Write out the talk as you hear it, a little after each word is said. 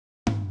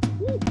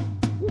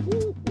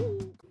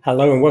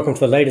Hello and welcome to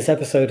the latest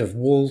episode of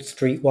Wall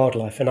Street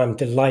Wildlife, and I'm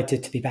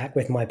delighted to be back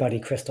with my buddy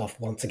Krzysztof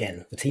once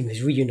again. The team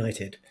is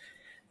reunited.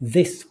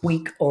 This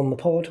week on the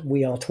pod,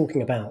 we are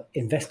talking about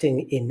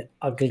investing in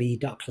ugly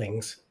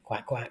ducklings,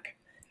 quack quack,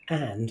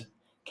 and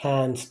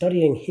can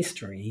studying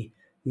history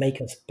make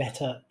us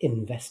better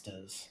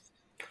investors?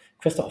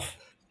 Krzysztof,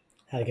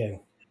 how are you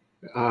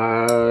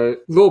going?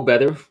 Little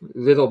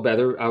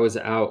better. I was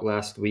out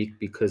last week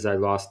because I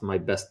lost my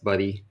best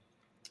buddy,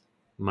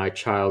 my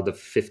child of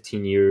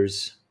 15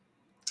 years,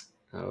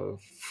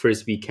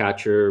 frisbee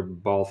catcher,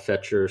 ball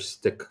fetcher,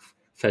 stick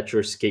fetcher,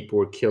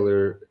 skateboard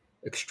killer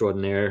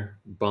extraordinaire,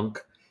 Bunk.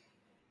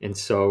 And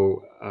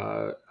so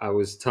I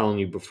was telling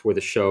you before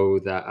the show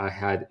that I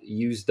had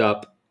used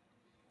up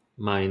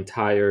my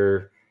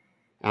entire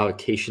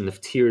allocation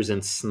of tears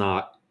and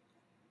snot,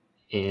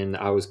 and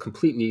I was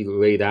completely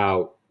laid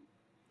out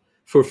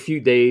for a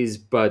few days,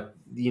 but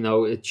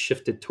it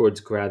shifted towards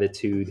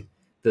gratitude.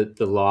 The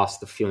loss,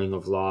 the feeling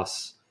of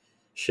loss,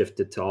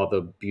 shifted to all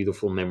the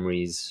beautiful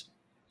memories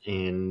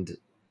and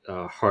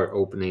heart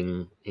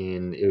opening.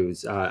 And it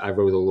was I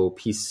wrote a little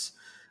piece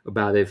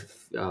about it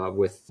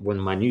with one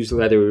of my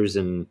newsletters,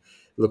 and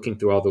looking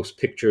through all those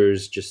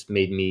pictures just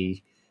made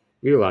me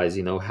realize,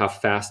 how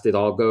fast it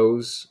all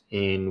goes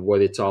and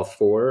what it's all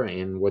for.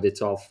 And what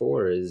it's all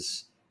for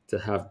is to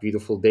have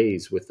beautiful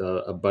days with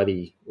a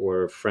buddy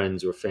or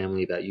friends or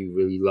family that you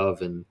really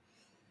love. And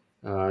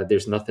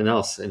there's nothing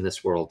else in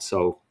this world.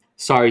 So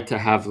sorry to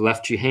have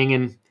left you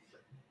hanging,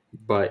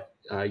 but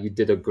you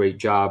did a great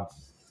job.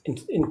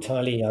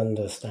 Entirely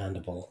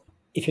understandable.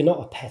 If you're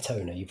not a pet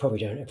owner, you probably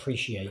don't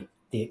appreciate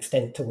the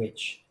extent to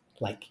which,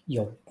 like,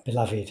 your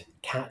beloved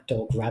cat,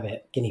 dog,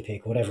 rabbit, guinea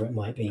pig, whatever it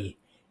might be,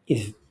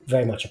 is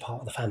very much a part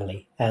of the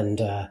family.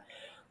 And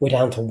we're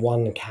down to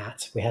one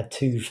cat. We had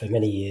two for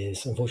many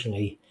years.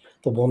 Unfortunately,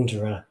 the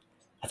Wanderer,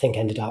 I think,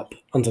 ended up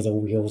under the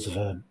wheels of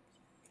a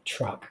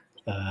truck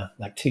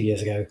like 2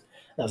 years ago.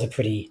 That was a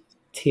pretty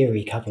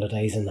teary couple of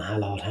days in the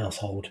Hallard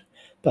household.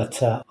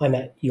 But I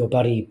met your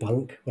buddy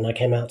Bunk when I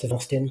came out to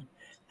Austin,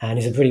 and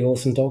he's a pretty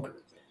awesome dog.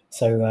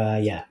 So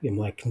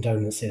my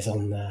condolences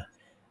on the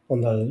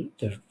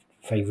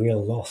very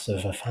real loss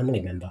of a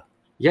family member.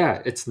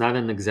 Yeah, it's not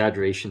an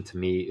exaggeration to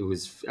me. It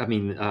was,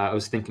 I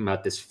was thinking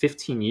about this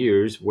 15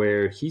 years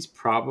where he's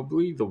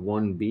probably the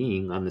one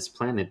being on this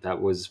planet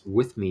that was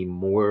with me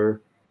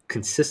more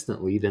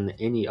consistently than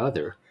any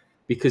other,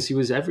 because he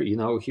was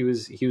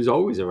he was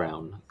always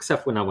around,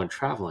 except when I went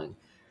traveling.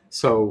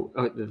 So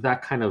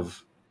that kind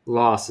of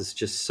loss is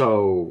just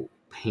so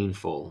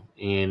painful.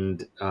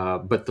 And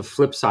but the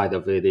flip side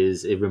of it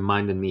is it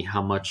reminded me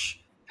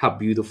how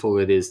beautiful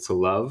it is to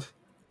love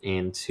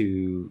and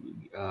to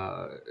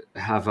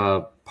have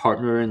a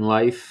partner in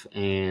life,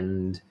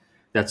 and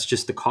that's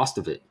just the cost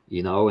of it,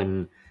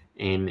 and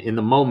in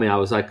the moment I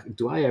was like,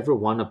 do I ever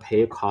want to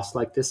pay a cost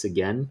like this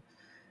again?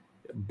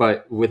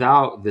 But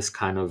without this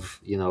kind of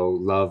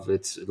love,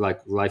 it's like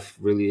life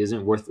really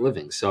isn't worth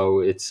living. So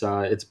it's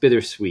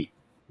bittersweet.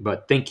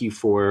 But thank you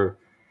for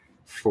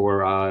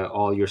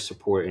all your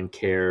support and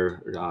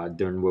care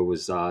during what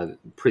was a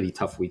pretty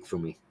tough week for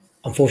me.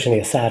 Unfortunately,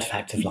 a sad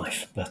fact of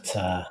life, but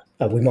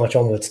we march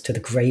onwards to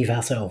the grave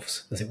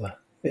ourselves, as it were.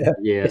 Yeah.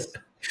 Yes.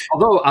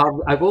 Although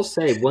I will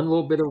say one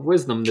little bit of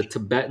wisdom: the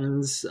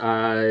Tibetans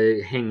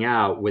hang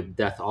out with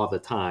death all the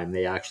time.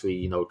 They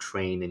actually,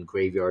 train in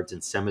graveyards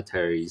and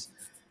cemeteries.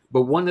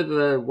 But one of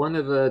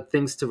the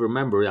things to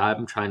remember,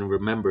 I'm trying to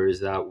remember, is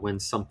that when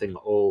something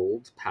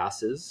old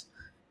passes,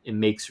 it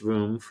makes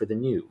room for the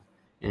new.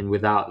 And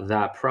without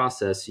that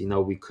process,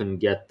 we couldn't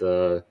get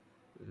the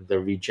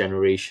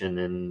regeneration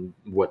and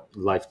what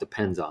life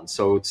depends on.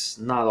 So it's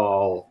not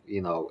all,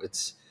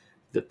 it's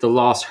the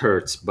loss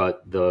hurts,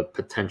 but the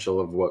potential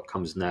of what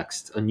comes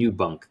next, a new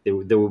Bunk,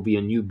 there will be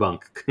a new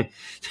Bunk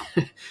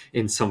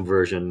in some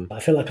version. I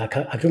feel like I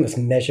could almost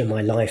measure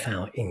my life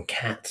out in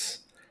cats.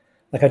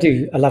 Like I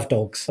do, I love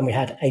dogs, and we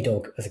had a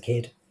dog as a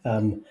kid.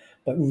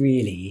 But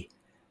really,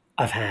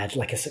 I've had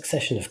like a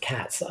succession of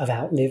cats that I've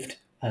outlived,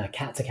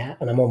 cat to cat,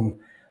 and I'm on,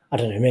 I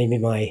don't know, maybe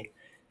my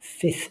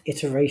fifth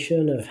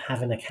iteration of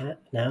having a cat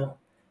now,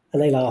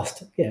 and they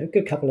last, a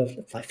good couple of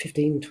like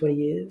 15, 20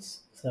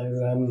 years.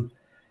 So,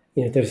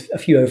 there's a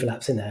few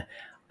overlaps in there.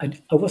 I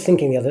was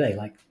thinking the other day,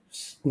 like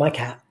my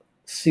cat,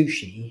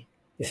 Sushi,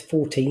 is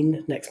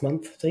 14 next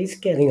month. So he's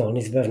getting on.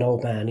 He's a bit of an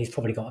old man. He's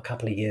probably got a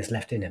couple of years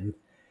left in him.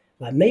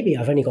 Like maybe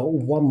I've only got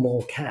one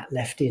more cat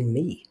left in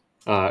me.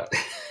 Yeah,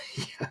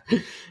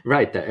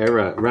 right. The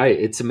era, right.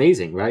 It's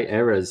amazing, right?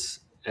 Eras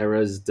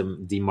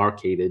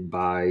demarcated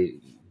by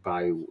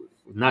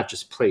not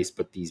just place,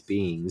 but these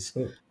beings.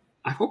 Mm.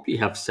 I hope you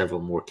have several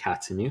more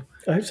cats in you.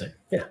 I hope so.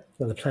 Yeah.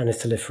 Well, the plan is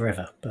to live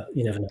forever, but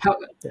you never know.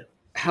 Yeah.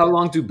 How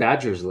long do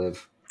badgers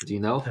live? Do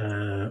you know?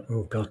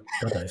 Oh God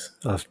knows.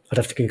 I'd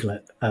have to Google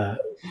it.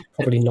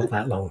 Probably not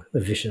that long. The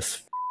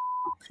vicious.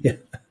 Yeah.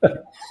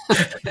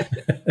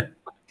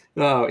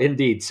 Oh,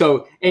 indeed.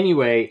 So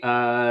anyway,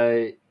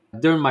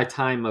 during my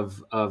time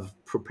of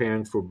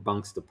preparing for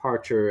Bunk's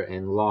departure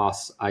and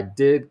loss, I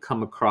did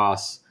come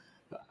across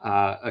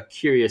A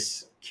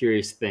curious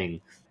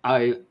thing.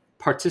 I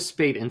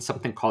participate in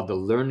something called the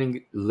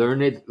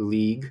Learned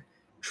League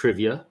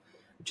Trivia,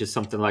 which is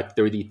something like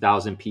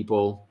 30,000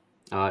 people.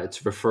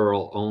 It's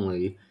referral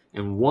only.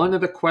 And one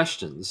of the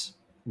questions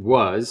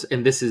was,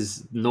 and this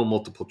is no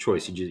multiple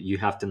choice, you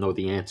have to know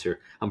the answer.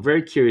 I'm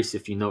very curious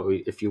if you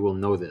will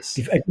know this.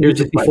 Here's the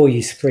Just before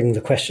you spring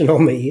the question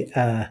on me,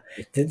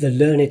 the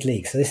Learned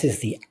League. So this is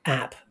the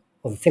app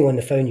or the thing on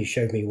the phone you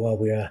showed me while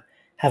we were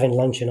having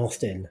lunch in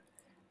Austin,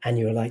 and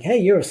you were like, "Hey,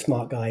 you're a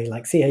smart guy.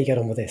 Like, see how you get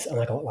on with this." And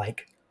I got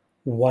like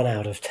 1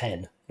 out of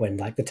 10 when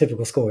like the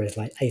typical score is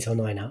like 8 or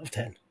 9 out of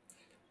 10.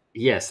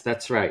 Yes,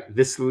 that's right.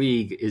 This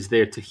league is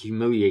there to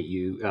humiliate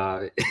you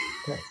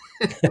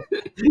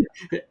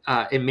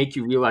and make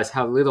you realize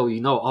how little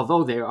you know.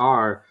 Although there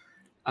are,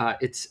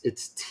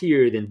 it's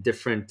tiered in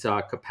different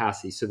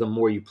capacities. So the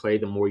more you play,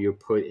 the more you're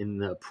put in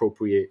the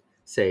appropriate,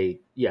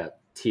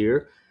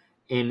 tier.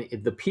 And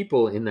the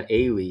people in the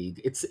A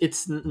League,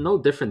 it's no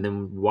different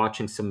than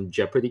watching some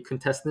Jeopardy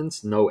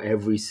contestants know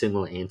every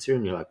single answer,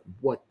 and you're like,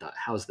 "What the?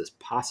 How's this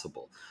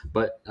possible?"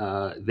 But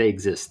they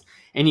exist.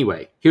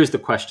 Anyway, here's the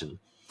question.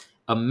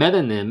 A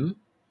metonym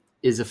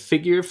is a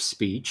figure of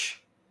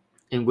speech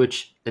in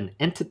which an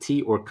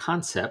entity or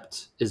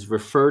concept is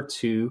referred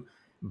to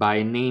by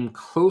a name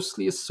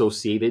closely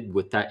associated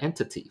with that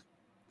entity.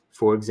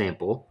 For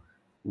example,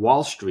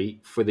 Wall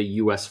Street for the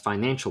US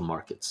financial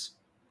markets.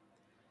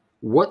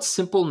 What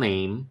simple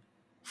name,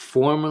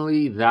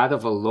 formerly that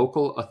of a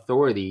local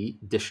authority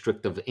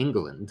district of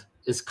England,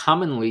 is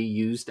commonly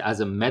used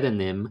as a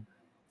metonym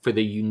for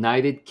the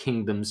United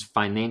Kingdom's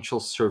financial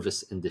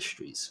service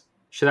industries?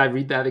 Should I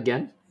read that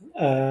again?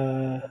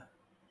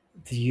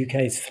 The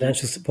UK's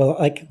financial, well,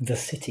 like the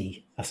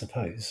city, I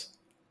suppose.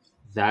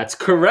 That's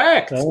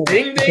correct. Oh.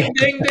 Ding, ding,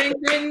 ding, ding,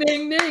 ding,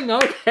 ding, ding.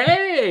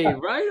 Okay,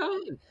 right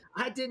on.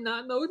 I did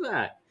not know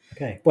that.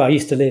 Okay. Well, I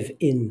used to live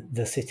in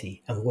the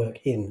city and work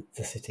in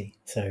the city.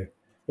 So,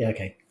 yeah,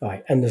 okay. All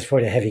right. And there's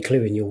probably a heavy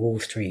clue in your Wall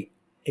Street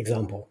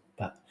example.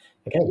 But,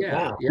 okay, Yeah,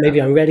 wow. yeah.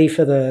 Maybe I'm ready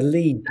for the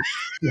lead.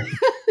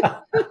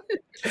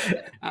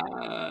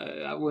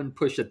 I wouldn't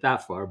push it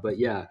that far, but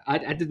yeah,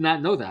 I did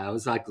not know that. I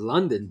was like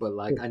London, but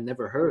like I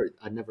never heard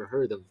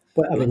of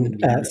Well, I London mean,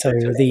 being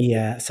referred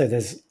to. so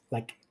there's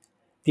like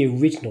the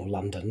original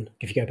London,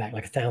 if you go back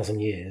like 1,000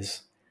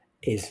 years,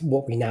 is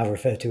what we now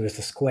refer to as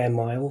the square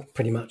mile,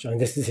 pretty much. I mean,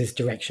 this is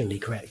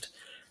directionally correct,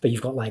 but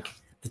you've got like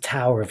the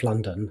Tower of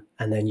London,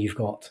 and then you've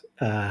got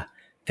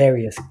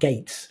various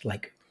gates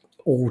like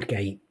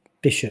Aldgate,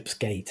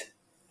 Bishopsgate,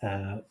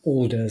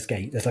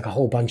 Aldersgate. There's like a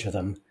whole bunch of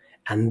them,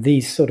 and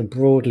these sort of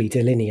broadly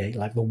delineate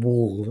like the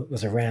wall that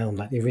was around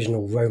like the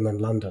original Roman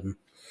London,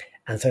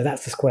 and so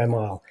that's the square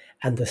mile.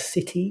 And the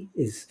city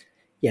is,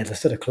 yeah, the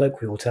sort of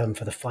colloquial term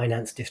for the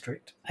finance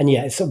district. And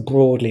yeah, it sort of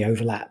broadly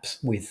overlaps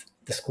with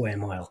the square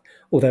mile.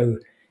 Although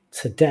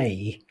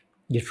today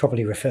you'd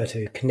probably refer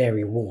to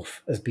Canary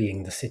Wharf as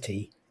being the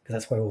city, because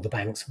that's where all the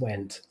banks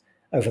went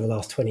over the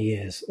last 20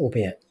 years,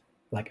 albeit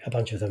like a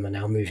bunch of them are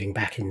now moving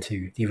back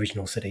into the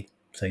original city.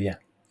 So yeah.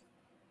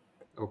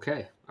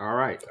 Okay, all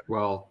right.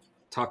 Well,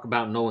 talk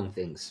about knowing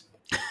things.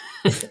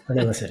 I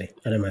know my city.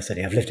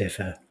 I've lived here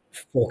for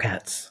 4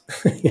 cats.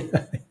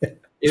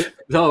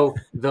 Though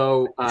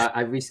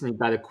I recently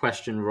got a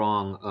question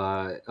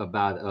wrong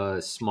about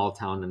a small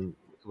town in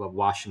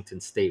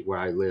Washington State where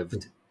I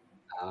lived,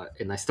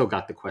 and I still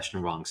got the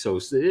question wrong. So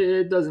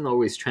it doesn't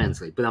always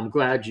translate. But I'm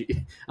glad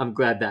I'm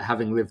glad that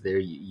having lived there,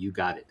 you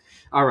got it.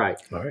 All right.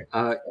 All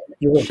right.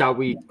 Shall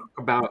we talk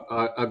about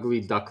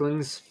ugly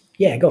ducklings?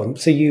 Yeah, go on.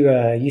 So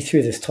you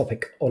threw this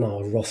topic on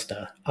our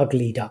roster: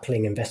 ugly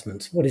duckling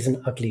investments. What is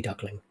an ugly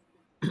duckling?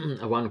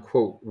 I want to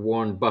quote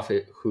Warren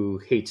Buffett, who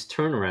hates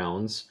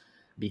turnarounds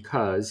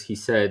because he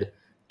said,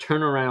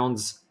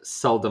 "Turnarounds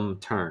seldom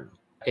turn."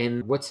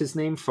 And what's his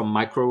name from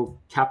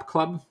Microcap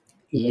Club?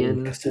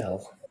 Ian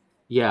Cassell.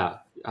 Yeah,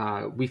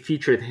 we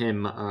featured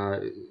him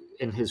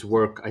in his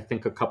work, I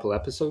think, a couple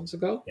episodes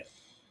ago. Yeah.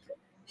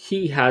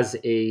 He has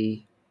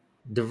a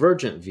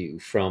divergent view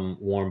from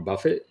Warren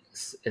Buffett,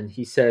 and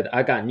he said,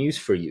 "I got news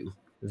for you.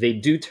 They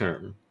do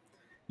turn.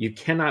 You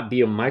cannot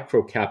be a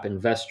microcap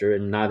investor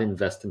and not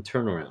invest in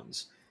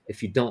turnarounds.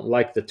 If you don't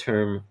like the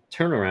term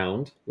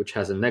turnaround, which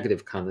has a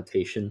negative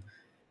connotation,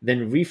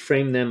 then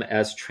reframe them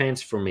as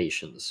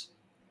transformations,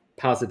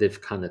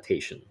 positive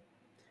connotation.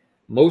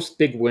 Most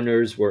big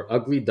winners were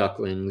ugly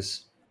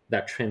ducklings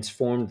that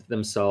transformed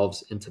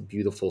themselves into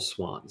beautiful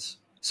swans."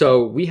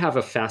 So we have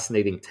a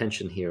fascinating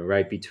tension here,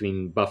 right,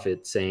 between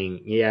Buffett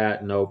saying, "Yeah,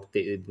 nope,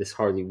 this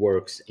hardly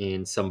works,"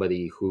 and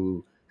somebody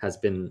who has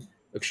been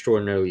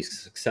extraordinarily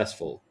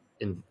successful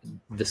in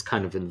this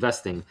kind of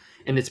investing.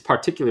 And it's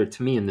particular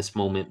to me in this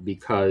moment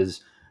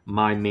because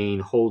my main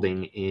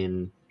holding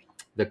in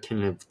the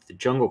King of the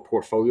Jungle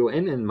portfolio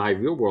and in my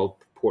real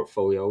world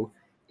portfolio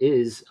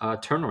is a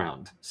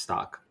turnaround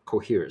stock,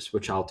 Coherus,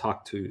 which I'll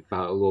talk to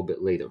about a little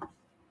bit later.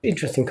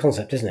 Interesting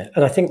concept, isn't it?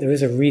 And I think there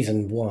is a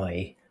reason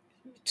why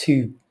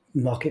two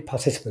market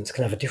participants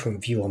can have a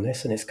different view on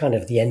this, and it's kind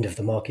of the end of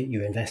the market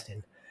you invest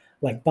in.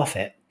 like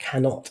Buffett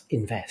cannot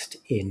invest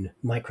in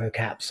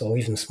microcaps or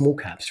even small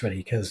caps really,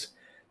 because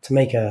to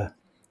make a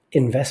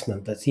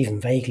investment that's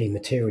even vaguely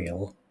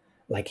material,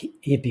 like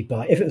he'd be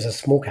buy if it was a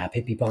small cap,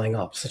 he'd be buying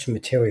up such a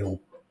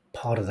material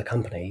part of the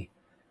company.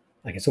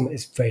 Like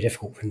it's very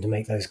difficult for him to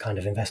make those kind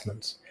of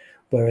investments.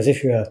 Whereas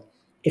if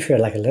you're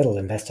like a little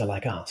investor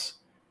like us,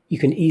 you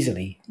can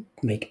easily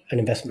make an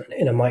investment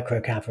in a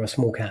micro cap or a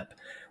small cap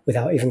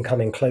without even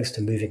coming close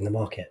to moving the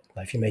market.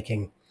 Like if you're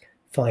making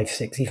five,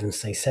 six, even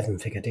say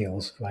seven-figure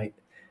deals, right?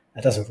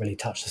 That doesn't really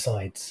touch the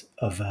sides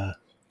of $1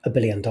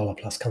 billion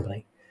plus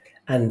company.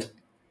 And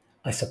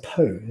I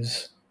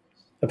suppose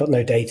I've got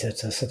no data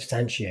to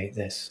substantiate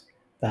this,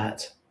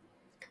 that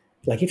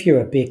like if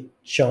you're a big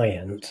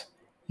giant,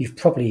 you've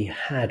probably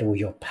had all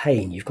your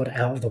pain, you've got it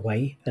out of the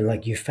way, and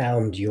like you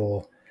found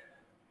your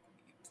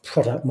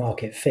product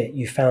market fit,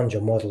 you found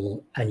your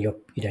model, and you're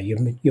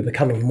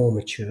becoming more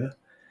mature.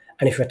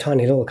 And if you're a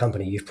tiny little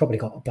company, you've probably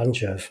got a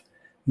bunch of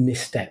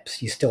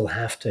missteps you still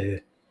have to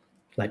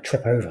like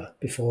trip over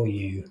before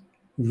you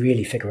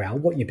really figure out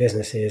what your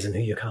business is and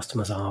who your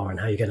customers are and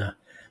how you're going to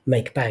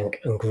make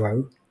bank and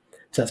grow.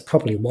 So that's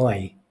probably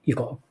why you've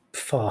got a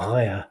far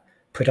higher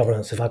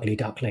predominance of ugly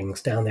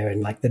ducklings down there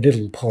in like the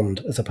little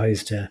pond as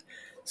opposed to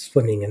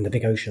swimming in the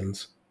big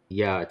oceans.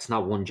 Yeah, it's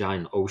not one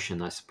giant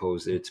ocean, I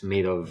suppose. It's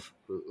made of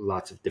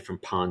lots of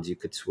different ponds you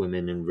could swim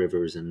in and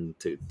rivers, and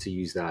to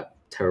use that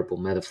terrible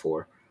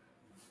metaphor.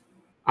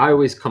 I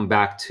always come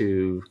back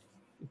to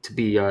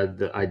be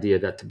the idea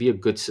that to be a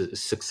good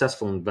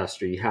successful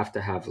investor, you have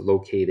to have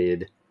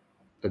located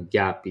a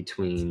gap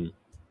between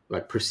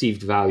like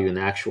perceived value and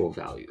actual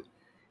value.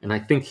 And I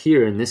think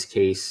here in this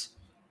case,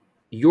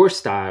 your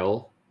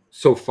style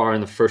so far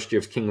in the first year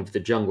of King of the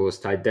Jungle is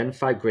to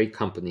identify great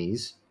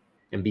companies,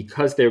 and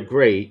because they're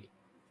great,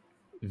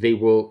 they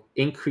will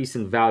increase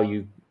in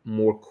value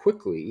more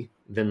quickly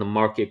than the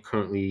market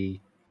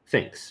currently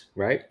thinks,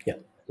 right? Yeah.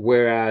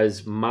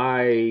 Whereas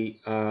my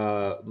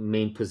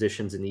main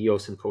positions in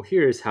EOS and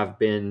Coherus have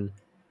been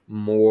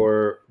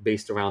more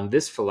based around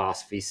this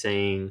philosophy,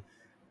 saying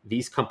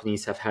these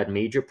companies have had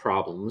major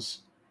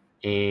problems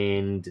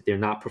and they're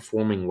not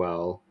performing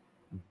well,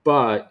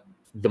 but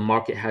the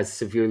market has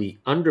severely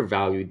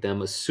undervalued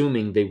them,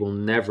 assuming they will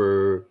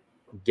never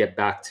get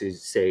back to,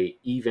 say,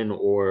 even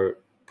or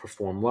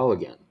perform well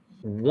again.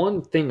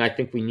 One thing I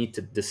think we need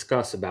to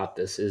discuss about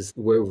this is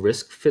where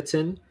risk fits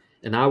in.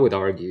 And I would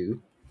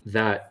argue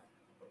that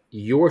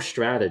your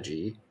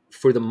strategy,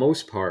 for the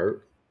most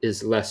part,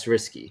 is less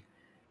risky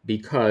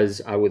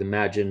because I would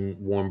imagine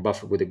Warren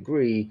Buffett would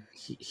agree.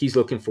 He's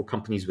looking for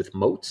companies with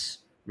moats,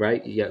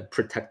 right? Yeah,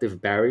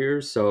 protective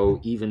barriers. So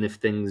even if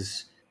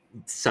things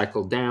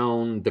cycle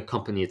down, the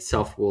company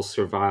itself will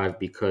survive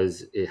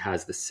because it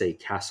has the say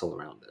castle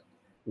around it.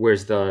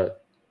 Whereas the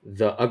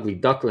ugly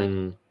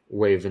duckling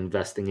way of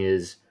investing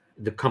is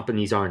the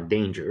companies are in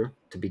danger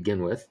to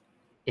begin with,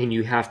 and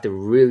you have to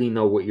really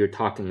know what you're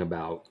talking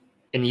about.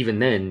 And even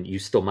then, you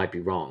still might be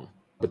wrong.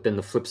 But then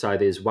the flip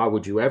side is, why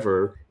would you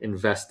ever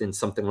invest in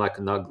something like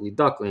an ugly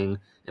duckling?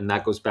 And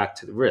that goes back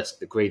to the risk.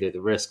 The greater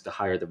the risk, the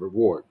higher the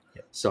reward.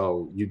 Yeah.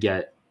 So you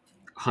get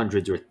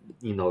hundreds or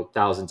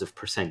thousands of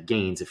percent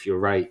gains if you're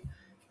right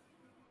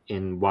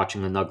in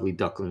watching an ugly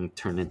duckling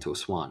turn into a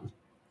swan.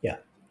 Yeah.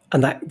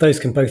 And that those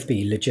can both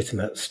be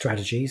legitimate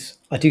strategies.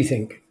 I do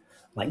think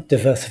like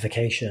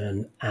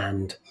diversification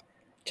and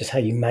just how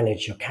you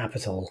manage your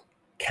capital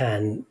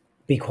can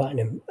be quite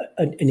an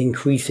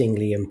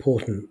increasingly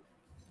important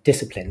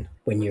discipline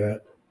when you're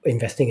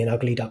investing in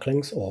ugly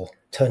ducklings or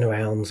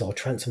turnarounds or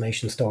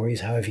transformation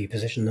stories, however you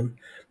position them,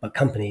 but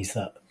companies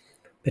that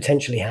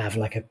potentially have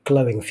like a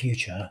glowing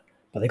future,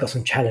 but they've got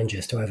some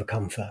challenges to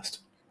overcome first.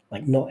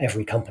 Like not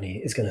every company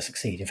is going to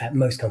succeed. In fact,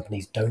 most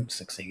companies don't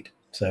succeed.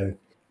 So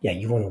yeah,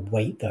 you want to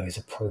weight those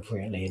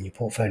appropriately in your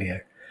portfolio.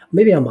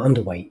 Maybe I'm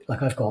underweight.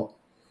 Like I've got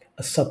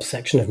a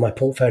subsection of my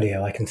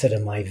portfolio I consider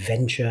my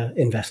venture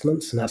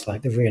investments, and that's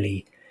like the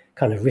really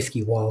kind of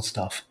risky wild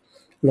stuff.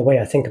 And the way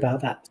I think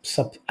about that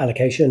sub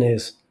allocation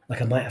is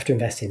like I might have to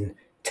invest in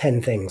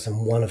 10 things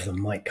and one of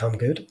them might come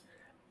good.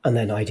 And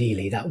then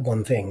ideally that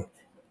one thing,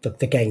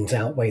 the gains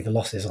outweigh the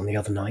losses on the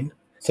other nine.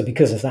 So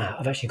because of that,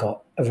 I've actually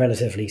got a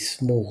relatively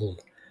small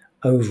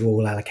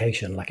overall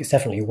allocation. Like it's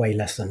definitely way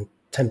less than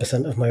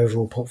 10% of my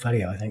overall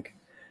portfolio, I think.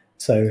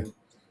 So,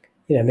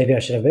 maybe I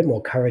should have a bit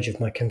more courage of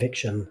my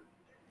conviction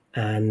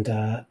and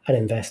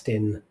invest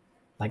in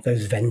like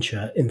those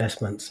venture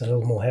investments a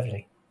little more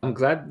heavily. I'm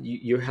glad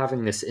you're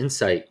having this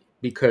insight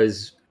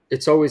because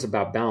it's always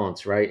about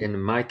balance, right? And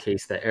in my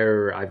case, the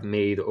error I've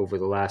made over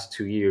the last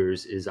 2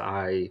 years is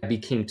I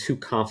became too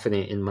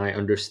confident in my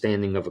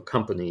understanding of a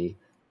company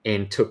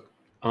and took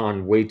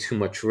on way too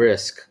much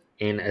risk.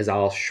 And as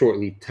I'll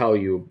shortly tell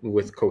you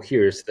with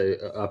Coherus, the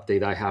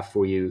update I have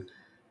for you,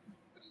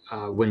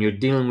 when you're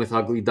dealing with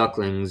ugly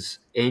ducklings,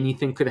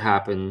 anything could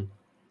happen.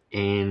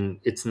 And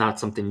it's not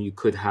something you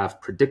could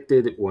have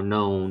predicted or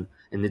known.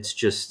 And it's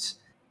just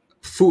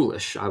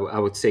foolish, I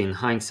would say, in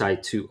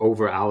hindsight, to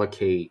over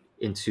allocate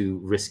into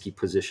risky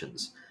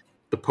positions.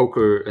 the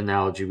poker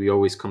analogy we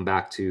always come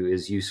back to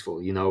is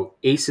useful.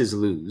 Aces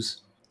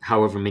lose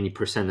however many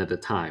percent of the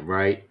time,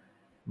 right?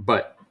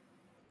 But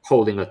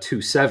holding a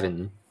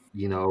 2-7,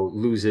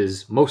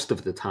 loses most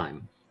of the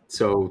time.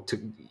 So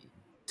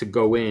to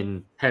go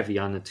in heavy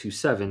on the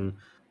 2-7,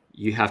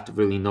 you have to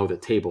really know the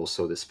table,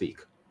 so to speak.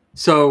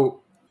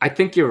 So I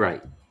think you're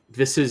right.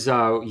 This is,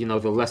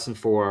 the lesson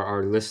for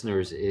our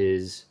listeners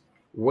is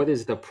what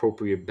is the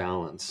appropriate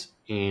balance,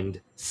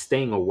 and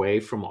staying away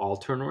from all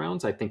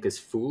turnarounds, I think, is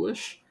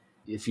foolish.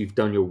 If you've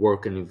done your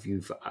work and if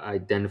you've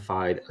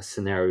identified a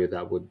scenario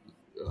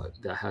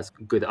that has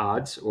good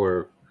odds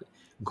or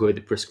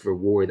good risk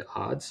reward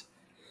odds.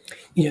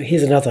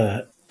 Here's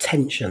another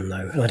tension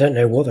though, and I don't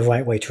know what the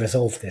right way to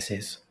resolve this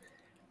is.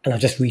 And I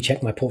just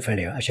rechecked my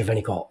portfolio. Actually, I've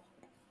only got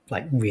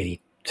like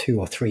really 2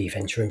 or 3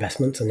 venture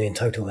investments, and in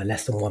total they're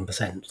less than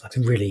 1%. That's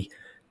a really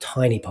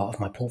tiny part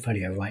of my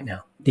portfolio right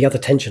now. The other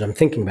tension I'm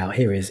thinking about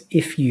here is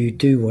if you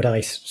do what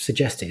I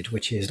suggested,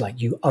 which is like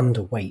you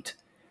underweight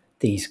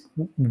these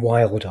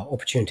wilder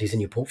opportunities in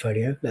your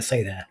portfolio, let's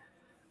say they're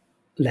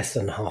less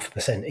than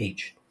 0.5%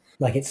 each.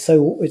 Like it's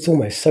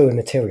almost so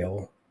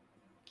immaterial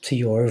to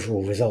your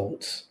overall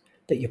results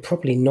that you're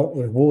probably not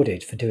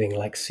rewarded for doing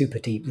like super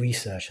deep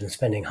research and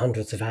spending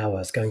hundreds of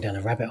hours going down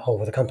a rabbit hole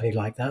with a company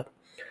like that.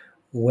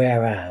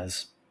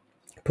 Whereas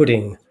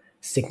putting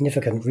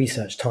significant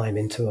research time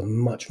into a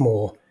much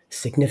more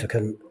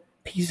significant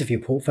piece of your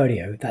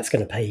portfolio, that's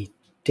going to pay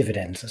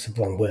dividends. That's the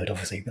wrong word,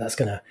 obviously, but that's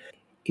going to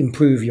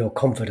improve your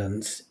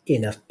confidence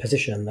in a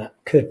position that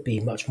could be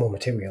much more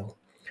material.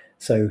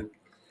 So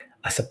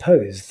I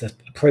suppose the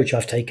approach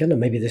I've taken, and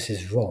maybe this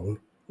is wrong,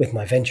 with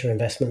my venture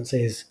investments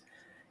is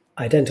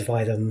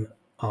identify them.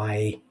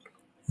 I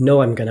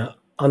know I'm going to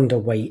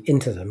underweight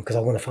into them because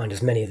I want to find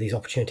as many of these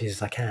opportunities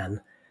as I can.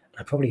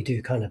 I probably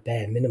do kind of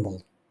bare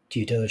minimal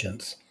due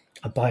diligence.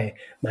 I buy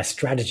my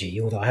strategy,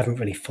 although I haven't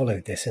really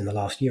followed this in the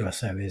last year or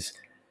so, is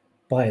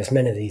buy as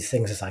many of these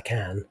things as I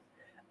can,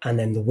 and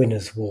then the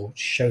winners will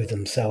show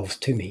themselves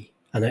to me.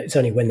 And it's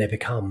only when they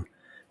become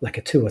like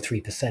a 2 or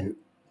 3%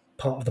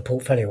 part of the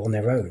portfolio on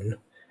their own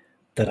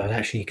that I'd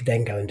actually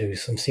then go and do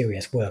some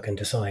serious work and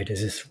decide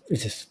is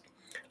this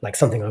like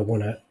something I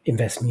want to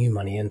invest new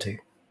money into.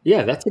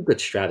 Yeah, that's a good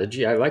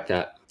strategy. I like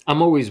that.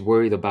 I'm always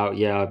worried about,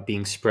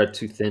 being spread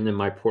too thin in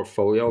my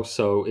portfolio.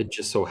 So it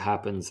just so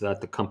happens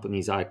that the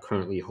companies I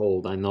currently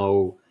hold, I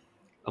know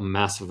a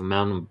massive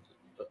amount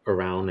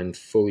around and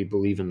fully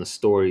believe in the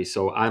story.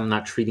 So I'm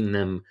not treating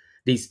them,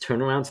 these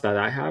turnarounds that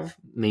I have,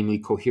 namely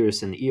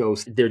Coherus and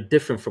EOS, they're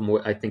different from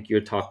what I think you're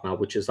talking about,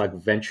 which is like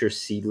venture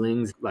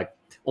seedlings, like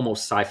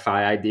almost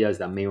sci-fi ideas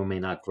that may or may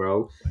not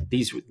grow.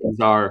 These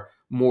are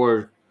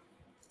more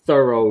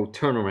thorough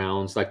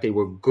turnarounds, like they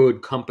were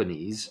good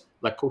companies.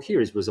 Like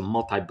Coherus was a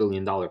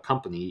multi-billion-dollar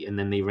company, and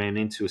then they ran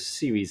into a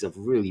series of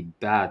really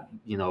bad,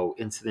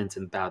 incidents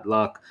and bad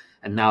luck,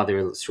 and now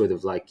they're sort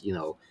of like,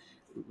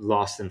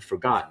 lost and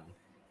forgotten.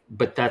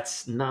 But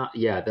that's not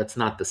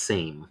the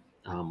same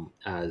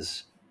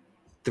as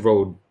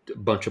throw a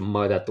bunch of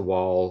mud at the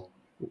wall,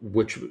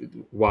 which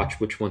watch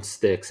which one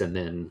sticks, and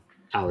then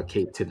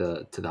allocate to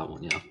that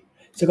one. Yeah.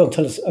 So go on,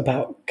 tell us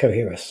about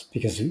Coherus,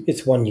 because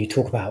it's one you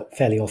talk about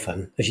fairly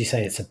often. As you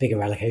say, it's a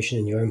bigger allocation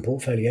in your own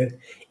portfolio.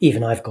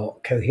 Even I've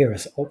got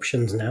Coherus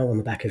options now on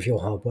the back of your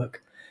hard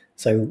work.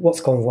 So what's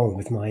gone wrong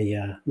with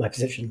my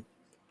position?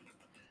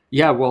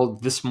 Yeah, well,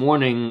 this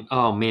morning,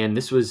 oh man,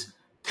 this was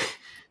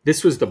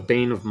the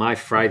bane of my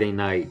Friday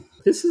night.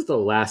 This is the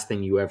last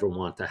thing you ever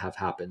want to have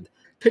happened.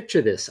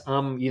 Picture this.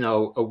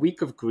 A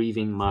week of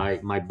grieving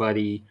my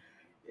buddy.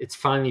 It's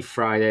finally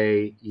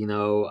Friday,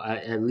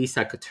 at least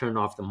I could turn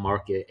off the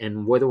market.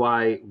 And what do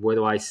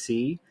I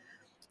see?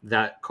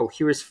 That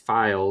Coherus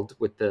filed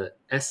with the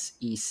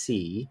SEC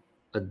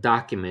a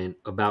document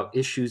about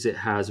issues it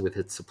has with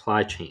its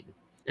supply chain.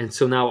 And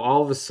so now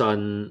all of a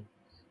sudden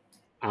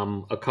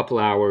I'm a couple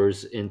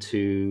hours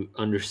into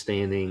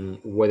understanding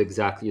what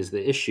exactly is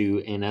the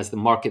issue. And as the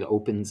market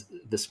opens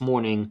this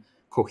morning,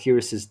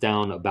 Coherus is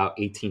down about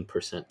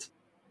 18%.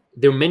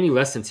 There are many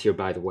lessons here,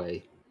 by the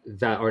way,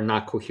 that are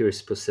not Coherus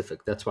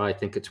specific. That's why I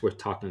think it's worth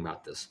talking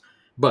about this.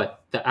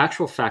 But the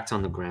actual facts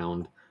on the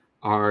ground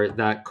are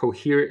that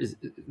Coherus,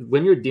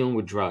 when you're dealing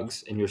with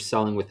drugs and you're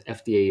selling with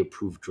FDA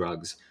approved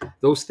drugs,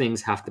 those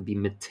things have to be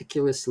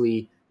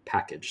meticulously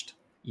packaged.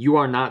 You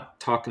are not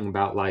talking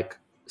about, like,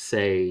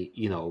 say,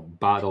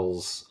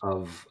 bottles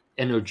of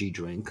energy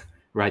drink,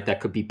 right,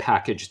 that could be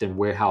packaged and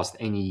warehoused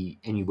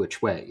any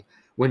which way.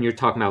 When you're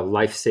talking about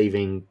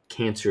life-saving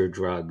cancer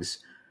drugs,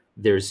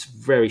 there's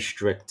very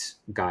strict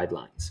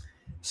guidelines.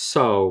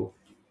 So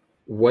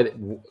what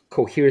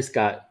Coherus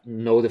got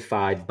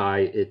notified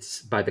by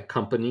the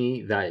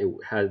company that it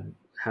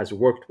has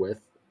worked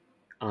with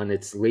on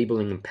its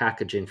labeling and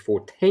packaging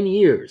for 10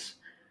 years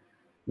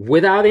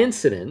without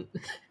incident,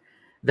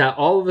 that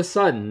all of a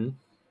sudden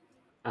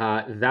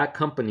that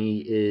company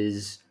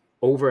is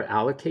over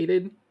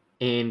allocated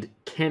and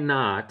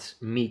cannot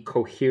meet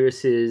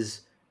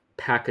Coherus's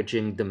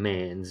packaging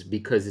demands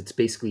because it's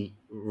basically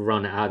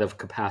run out of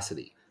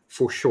capacity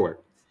for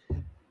short.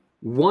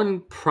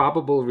 One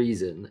probable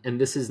reason,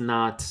 and this is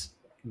not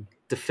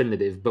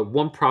definitive, but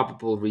one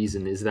probable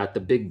reason is that the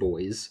big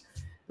boys,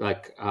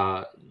 like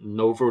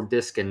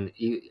Novordisk and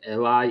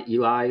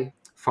Eli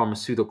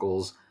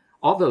Pharmaceuticals,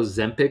 all those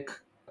Zempic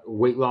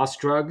weight loss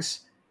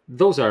drugs,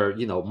 those are,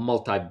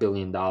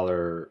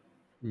 multi-billion-dollar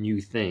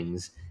new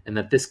things. And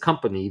that this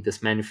company,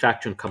 this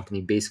manufacturing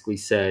company, basically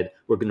said,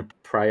 we're going to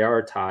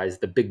prioritize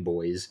the big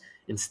boys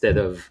instead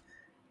of,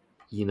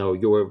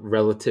 your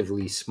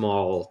relatively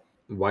small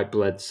white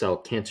blood cell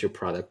cancer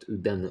product,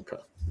 Udenica.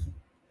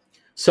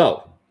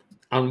 So,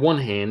 on one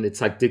hand,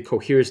 it's like, did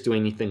Coherus do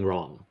anything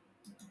wrong?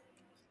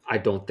 I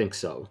don't think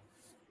so.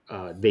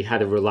 They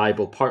had a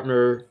reliable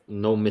partner,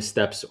 no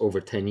missteps over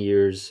 10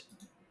 years.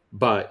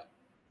 But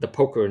the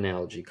poker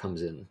analogy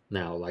comes in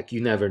now. Like,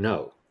 you never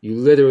know. You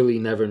literally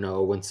never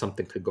know when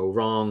something could go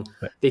wrong.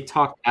 Right. They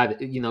talked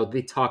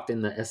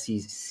in the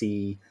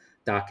SEC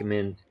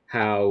document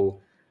how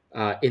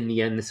in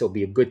the end this will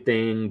be a good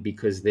thing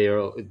because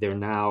they're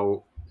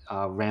now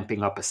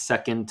ramping up a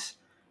second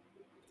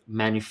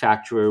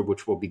manufacturer,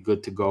 which will be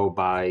good to go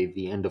by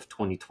the end of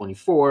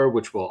 2024,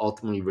 which will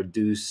ultimately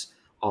reduce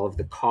all of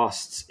the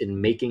costs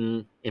in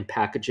making and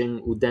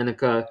packaging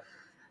Udenica.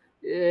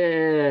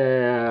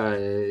 Yeah,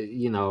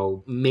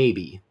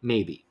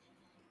 maybe.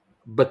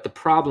 But the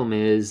problem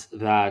is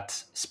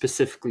that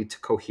specifically to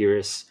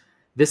Coherus,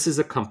 this is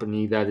a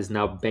company that is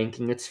now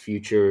banking its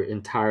future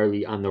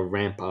entirely on the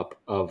ramp up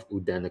of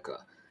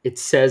Udenica. It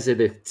says it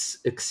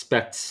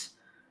expects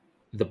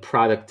the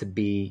product to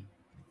be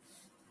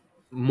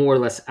more or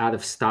less out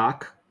of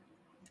stock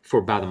for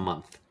about a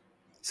month.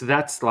 So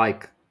that's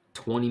like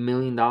 $20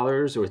 million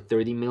or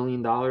 $30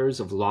 million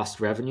of lost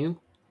revenue.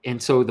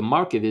 And so the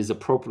market is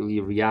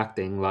appropriately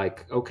reacting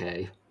like,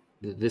 okay,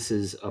 this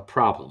is a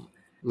problem.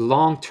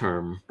 Long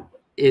term,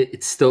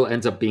 it still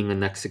ends up being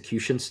an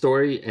execution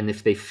story. And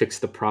if they fix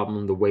the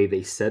problem the way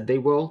they said they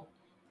will,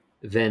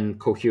 then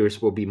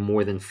Coherus will be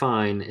more than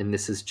fine. And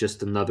this is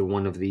just another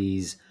one of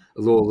these,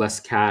 a little less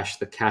cash.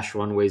 The cash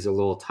runway is a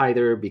little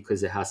tighter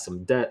because it has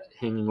some debt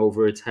hanging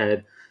over its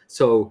head.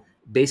 So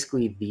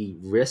basically, the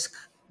risk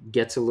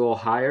gets a little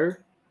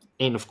higher.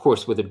 And of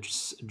course, with a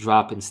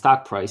drop in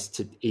stock price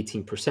to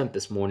 18%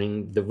 this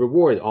morning, the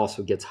reward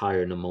also gets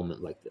higher in a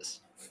moment like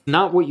this.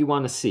 Not what you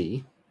want to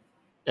see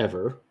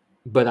ever,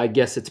 but I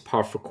guess it's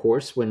par for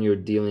course when you're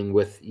dealing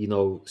with,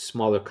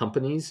 smaller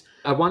companies.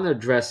 I want to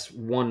address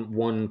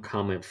one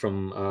comment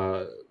from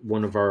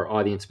one of our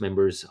audience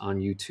members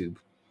on YouTube.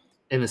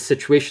 In a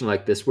situation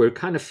like this where it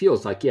kind of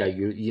feels like, yeah,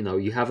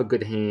 you have a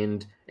good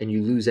hand and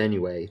you lose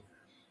anyway,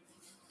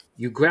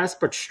 you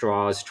grasp at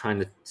straws trying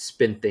to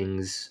spin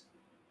things,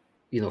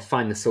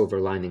 find the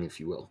silver lining, if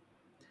you will.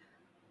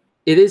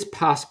 It is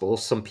possible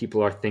some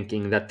people are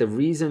thinking that the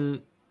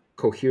reason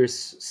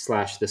Coherus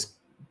 / this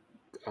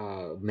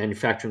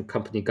manufacturing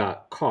company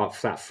got caught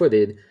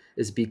flat-footed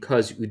is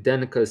because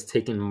Udenica is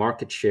taking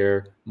market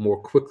share more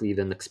quickly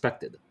than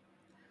expected,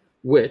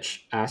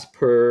 which, as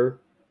per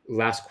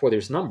last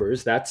quarter's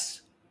numbers,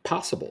 that's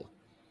possible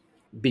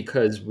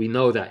because we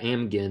know that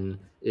Amgen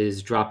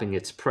is dropping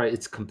its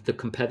price. The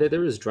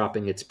competitor is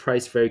dropping its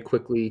price very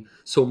quickly.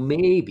 So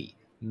maybe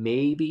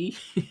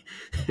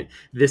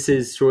this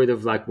is sort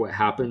of like what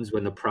happens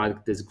when the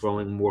product is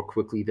growing more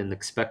quickly than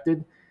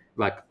expected,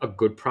 like a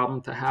good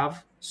problem to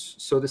have,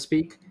 so to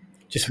speak.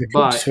 Just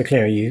But for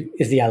clarity,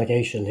 is the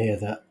allegation here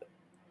that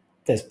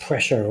there's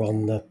pressure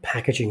on the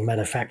packaging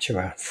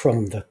manufacturer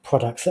from the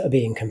products that are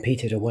being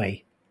competed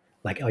away?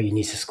 Like, oh, you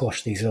need to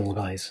squash these little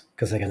guys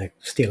because they're going to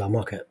steal our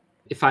market.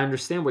 if I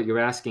understand what you're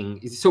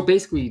asking, so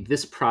basically,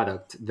 this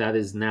product that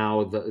is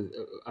now the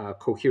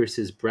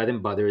Coherus's bread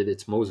and butter,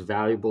 its most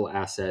valuable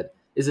asset,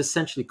 is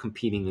essentially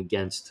competing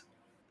against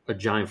a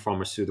giant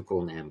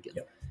pharmaceutical in Amgen.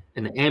 Yep.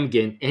 And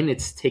Amgen, and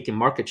it's taking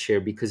market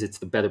share because it's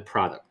the better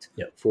product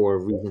Yep. for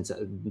reasons that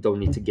I don't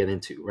need to get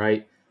into,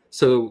 right?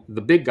 So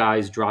the big guy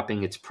is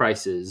dropping its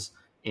prices,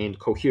 and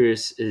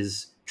Coherus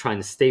is trying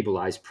to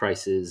stabilize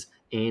prices,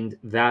 and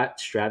that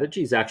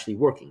strategy is actually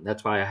working.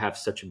 That's why I have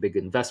such a big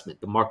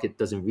investment. The market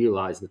doesn't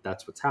realize that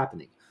that's what's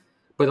happening.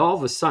 But all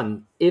of a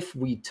sudden, if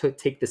we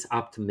take this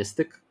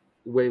optimistic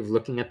way of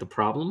looking at the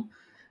problem,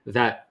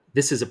 that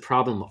this is a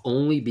problem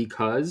only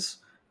because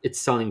it's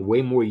selling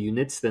way more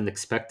units than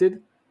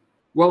expected,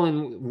 well,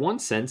 in one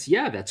sense,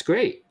 yeah, that's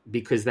great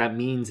because that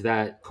means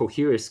that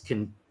Coherus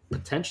can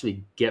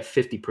potentially get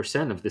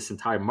 50% of this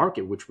entire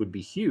market, which would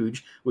be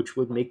huge, which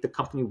would make the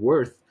company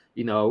worth,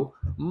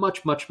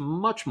 much, much,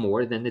 much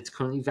more than it's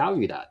currently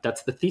valued at.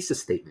 That's the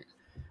thesis statement.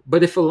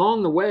 But if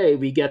along the way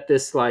we get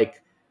this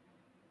like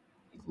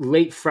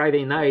late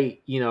Friday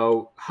night,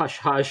 hush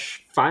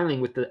hush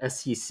filing with the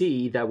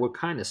SEC that we're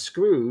kind of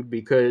screwed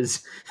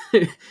because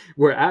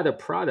we're at a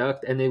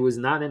product and it was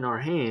not in our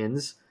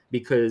hands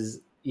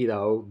because,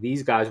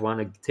 these guys want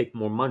to take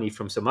more money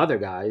from some other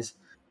guys.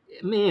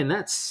 Man,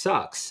 that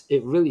sucks.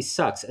 It really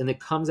sucks. And it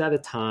comes at a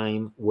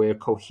time where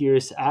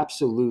Coherus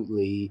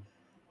absolutely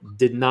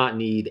did not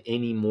need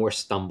any more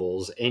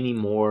stumbles, any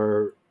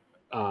more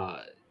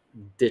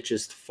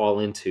ditches to fall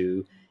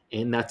into.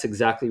 And that's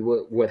exactly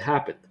what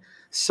happened.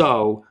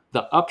 So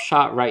the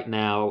upshot right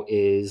now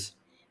is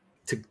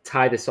to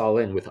tie this all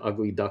in with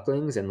ugly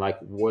ducklings and like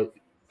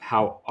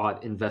how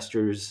odd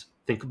investors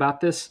think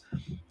about this.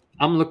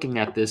 I'm looking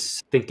at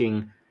this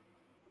thinking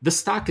the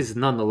stock is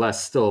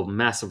nonetheless still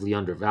massively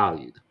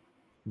undervalued,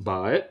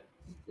 but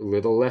a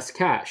little less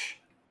cash,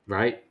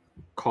 right?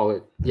 Call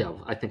it, yeah,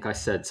 I think I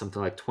said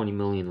something like 20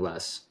 million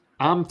less.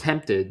 I'm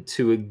tempted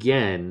to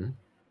again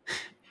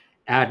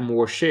add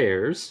more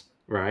shares,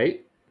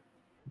 right?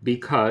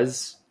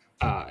 Because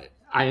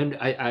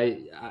I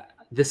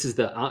this is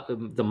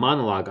the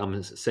monologue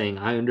I'm saying.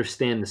 I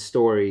understand the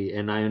story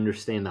and I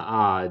understand the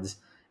odds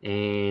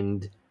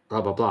and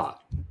blah blah blah.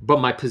 But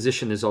my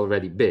position is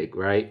already big,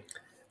 right?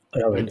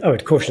 And I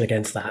would caution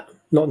against that,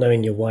 not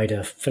knowing your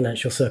wider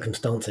financial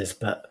circumstances.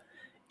 But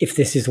if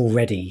this is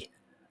already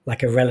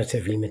like a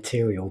relatively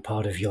material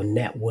part of your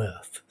net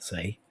worth,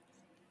 say,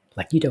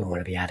 like you don't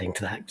want to be adding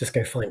to that. Just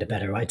go find a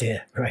better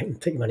idea, right?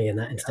 And put your money in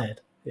that instead.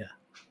 Yeah.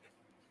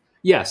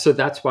 yeah, so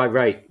that's why,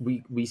 right?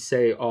 We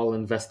say all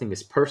investing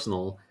is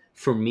personal.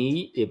 For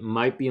me, it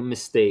might be a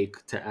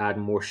mistake to add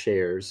more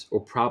shares,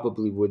 or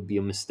probably would be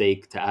a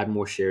mistake to add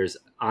more shares.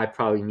 I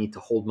probably need to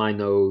hold my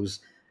nose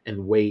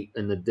and wait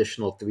an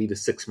additional 3 to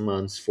 6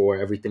 months for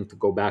everything to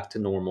go back to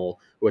normal,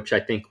 which I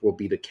think will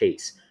be the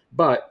case.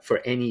 But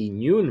for any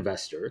new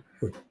investor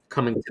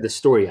coming to the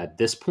story at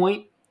this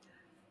point,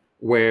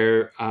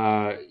 where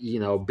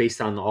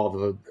based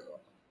on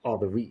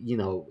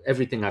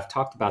everything I've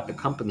talked about the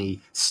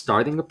company,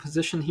 starting a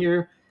position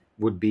here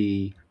would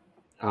be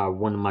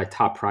one of my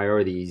top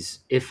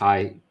priorities if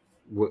I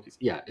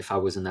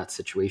was in that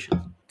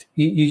situation.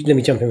 Let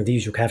me jump in with the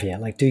usual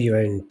caveat, like do your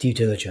own due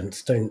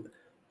diligence. Don't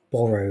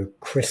borrow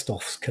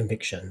Krzysztof's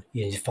conviction.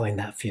 You need to find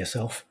that for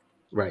yourself.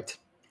 Right.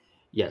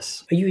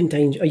 Yes. Are you in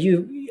danger?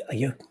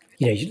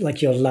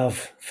 Like your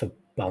love for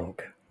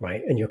Bunk,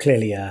 right? And you're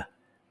clearly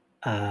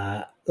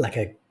like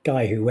a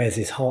guy who wears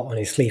his heart on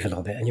his sleeve a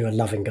little bit, and you're a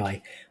loving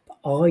guy. But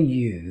are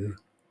you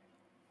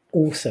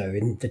also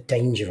in the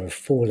danger of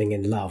falling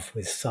in love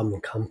with some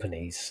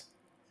companies,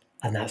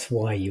 and that's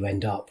why you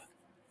end up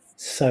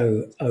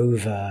so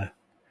over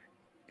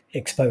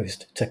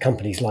exposed to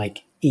companies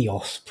like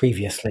EOS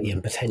previously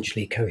and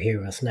potentially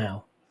Coherus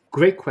now?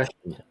 Great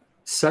question.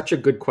 Such a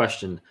good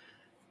question.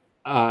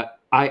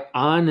 I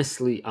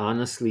honestly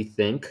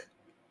think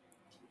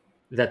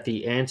that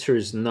the answer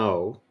is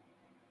no,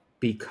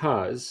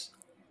 because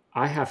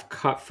I have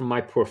cut from my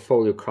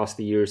portfolio across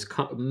the years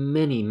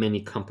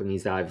many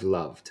companies that I've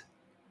loved.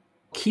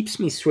 Keeps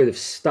me sort of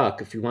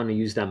stuck, if you want to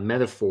use that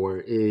metaphor,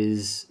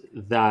 is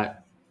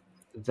that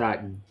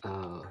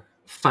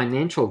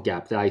financial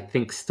gap that I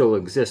think still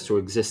exists, or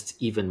exists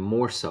even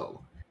more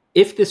so.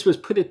 If this was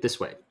put it this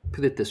way,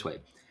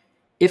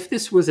 if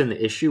this was an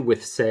issue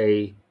with,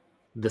 say,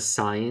 the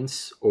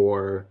science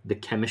or the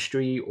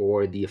chemistry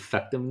or the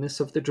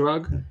effectiveness of the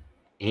drug,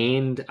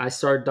 and I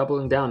started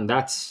doubling down,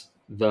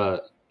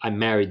 I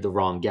married the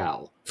wrong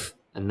gal,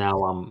 and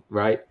now I'm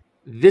right.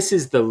 This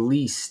is the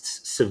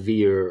least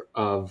severe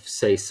of,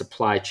 say,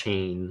 supply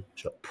chain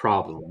Sure.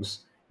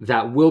 problems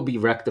that will be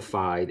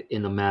rectified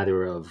in a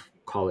matter of,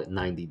 call it,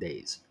 90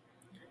 days.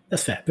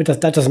 That's fair, but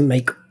that doesn't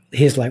make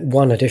here's like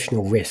one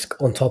additional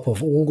risk on top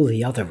of all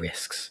the other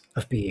risks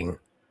of being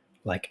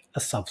like a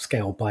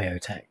subscale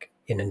biotech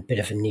in a bit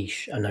of a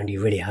niche and only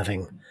really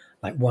having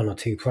like one or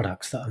two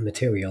products that are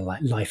material,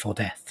 like life or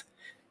death,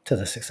 to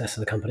the success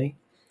of the company.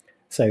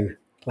 So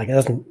like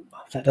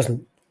that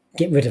doesn't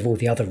get rid of all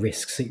the other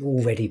risks that you're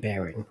already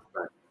bearing.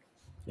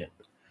 Yeah.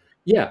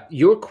 Yeah,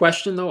 your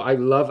question though, I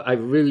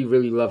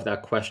really love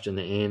that question,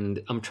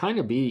 and I'm trying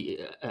to be,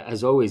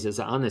 as always, as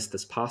honest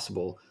as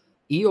possible.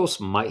 EOS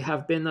might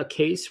have been a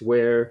case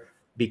where,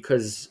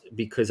 because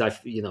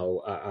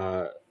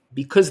I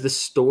because the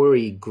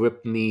story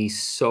gripped me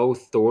so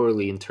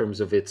thoroughly in terms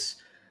of its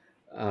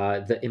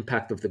the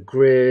impact of the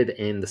grid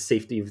and the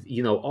safety of,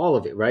 all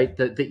of it, right?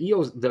 The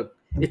EOS,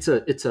 it's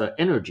a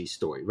energy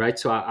story, right?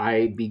 So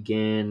I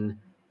began,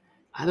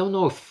 I don't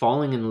know if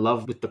falling in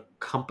love with the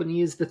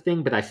company is the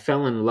thing, but I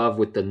fell in love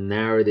with the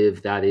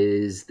narrative that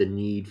is the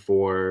need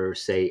for,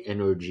 say,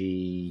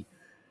 energy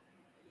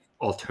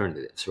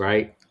alternatives,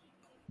 right?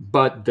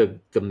 But the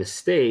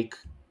mistake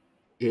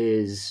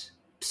is,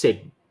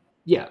 say,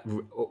 yeah,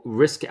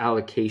 risk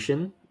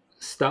allocation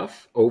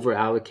stuff, over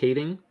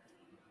allocating,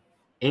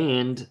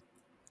 and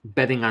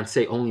betting on,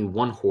 say, only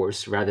one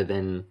horse rather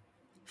than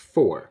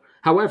four.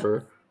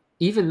 However,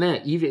 even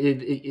that,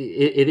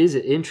 it is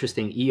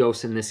interesting.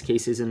 EOS in this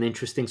case is an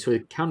interesting sort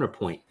of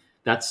counterpoint.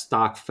 That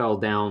stock fell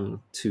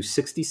down to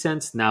 60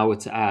 cents. Now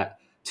it's at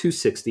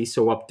 260,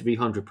 so up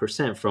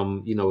 300%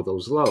 from,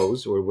 those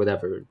lows, or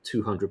whatever,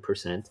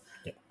 200%.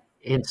 Yeah.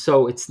 And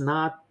so it's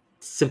not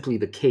simply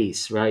the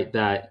case, right,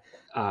 that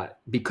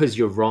because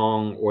you're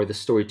wrong or the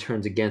story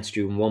turns against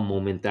you in one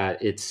moment,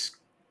 that it's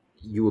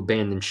you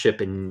abandon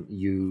ship and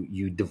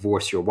you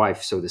divorce your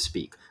wife, so to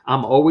speak.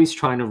 I'm always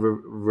trying to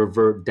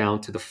revert down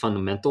to the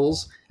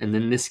fundamentals, and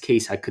in this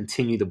case I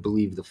continue to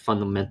believe the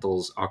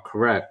fundamentals are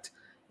correct.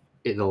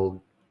 The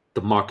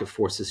market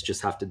forces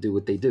just have to do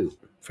what they do.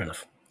 Fair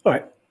enough. All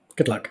right.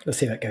 Good luck. Let's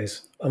see how it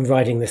goes. I'm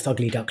riding this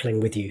ugly duckling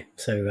with you,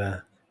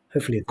 so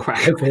hopefully,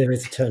 Crack. hopefully there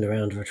is a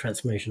turnaround or a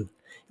transformation.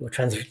 It will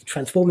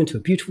transform into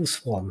a beautiful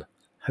swan.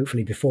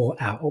 Hopefully before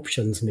our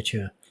options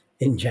mature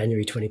in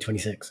January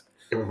 2026.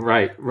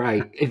 Right,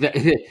 right.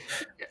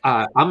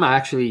 I'm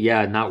actually,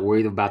 yeah, not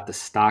worried about the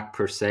stock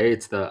per se.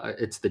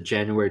 It's the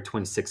January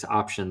 26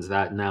 options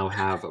that now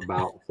have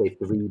about say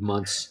 3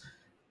 months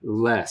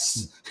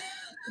less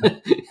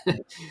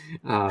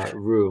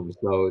room.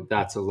 So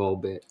that's a little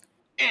bit.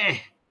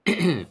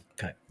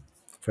 Okay,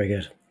 very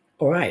good.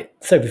 All right.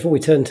 So before we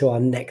turn to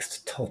our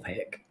next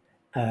topic,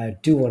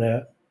 do want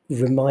to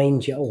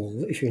remind you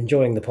all, if you're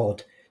enjoying the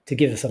pod, to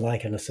give us a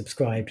like and a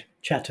subscribe.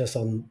 Chat to us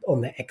on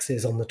the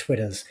X's, on the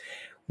Twitters.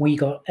 We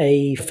got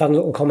a fun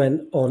little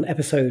comment on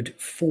episode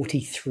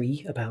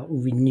 43 about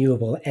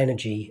renewable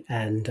energy,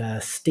 and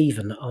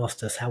Stephen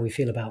asked us how we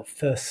feel about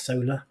First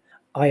Solar.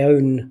 I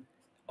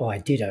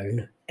did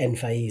own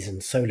Enphase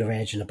and Solar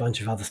Edge and a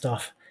bunch of other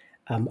stuff.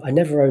 I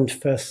never owned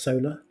First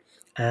Solar,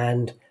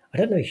 and I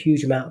don't know a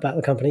huge amount about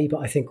the company, but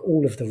I think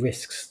all of the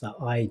risks that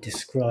I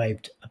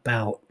described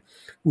about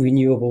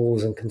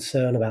renewables and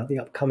concern about the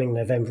upcoming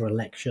November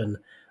election,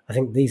 I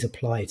think these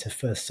apply to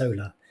First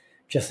Solar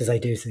just as they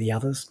do to the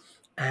others.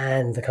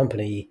 And the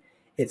company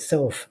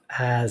itself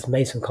has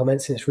made some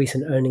comments in its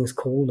recent earnings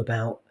call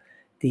about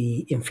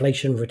the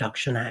Inflation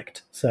Reduction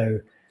Act. So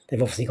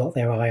they've obviously got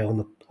their eye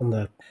on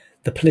the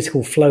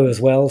political flow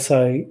as well.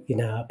 So,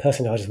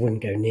 personally, I just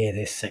wouldn't go near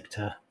this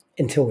sector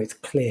until it's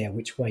clear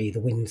which way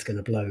the wind's going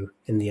to blow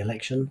in the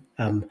election.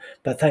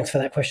 But thanks for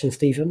that question,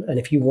 Stephen. And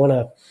if you want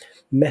to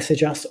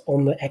message us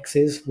on the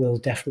X's, we'll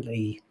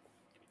definitely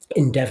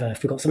endeavour,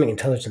 if we've got something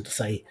intelligent to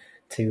say,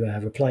 to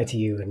reply to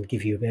you and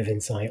give you a bit of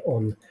insight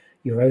on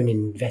your own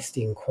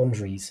investing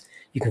quandaries.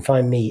 You can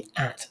find me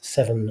at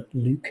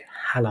 7Luke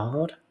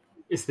Hallard.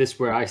 Is this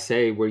where I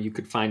say where you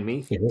could find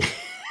me? Yeah.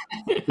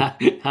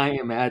 I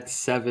am at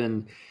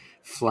 7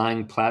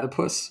 Flying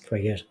Platypus.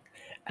 Very good.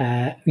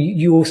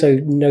 You also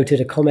noted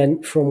a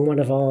comment from one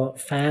of our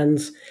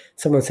fans.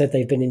 Someone said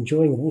they've been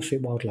enjoying the Wall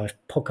Street Wildlife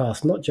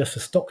podcast, not just for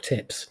stock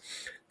tips,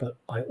 but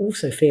I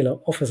also feel it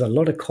offers a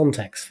lot of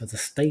context for the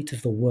state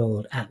of the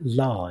world at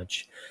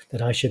large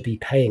that I should be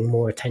paying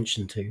more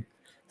attention to.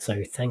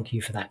 So thank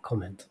you for that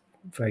comment.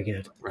 Very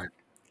good. Right.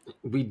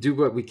 We do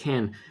what we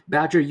can.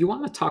 Badger, you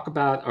want to talk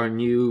about our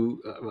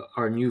new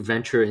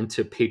venture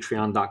into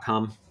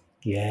patreon.com?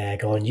 Yeah,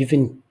 go on. You've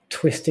been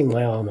twisting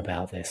my arm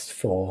about this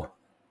for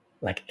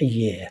like a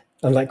year.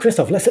 I'm like,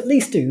 Krzysztof, let's at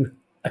least do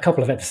a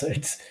couple of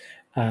episodes.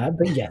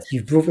 But yes,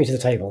 you've brought me to the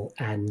table,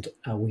 and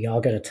we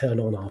are going to turn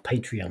on our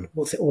Patreon.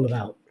 What's it all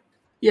about?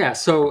 Yeah,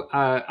 so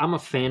I'm a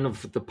fan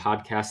of the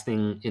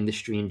podcasting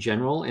industry in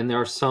general, and there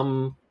are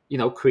some,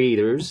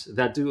 creators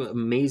that do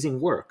amazing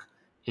work.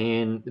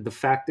 And the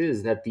fact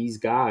is that these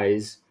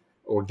guys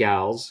or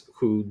gals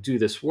who do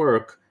this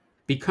work,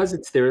 because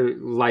it's their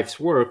life's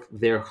work,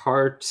 their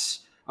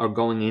hearts are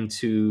going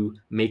into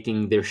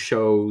making their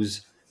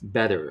shows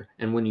better.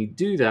 And when you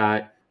do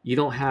that, you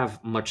don't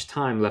have much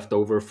time left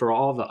over for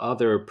all the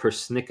other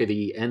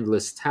persnickety,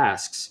 endless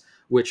tasks,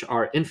 which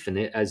are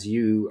infinite, as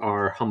you,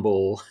 our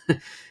humble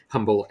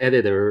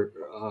editor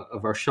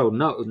of our show,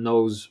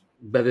 knows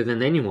better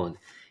than anyone.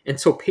 And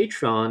so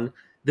Patreon,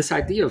 this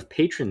idea of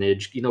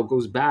patronage,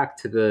 goes back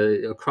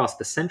to across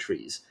the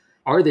centuries.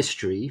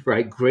 Artistry,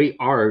 right? Great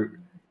art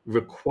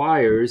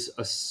requires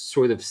a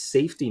sort of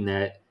safety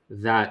net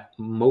that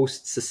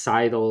most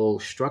societal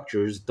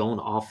structures don't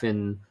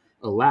often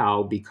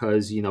allow,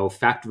 because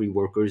factory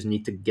workers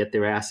need to get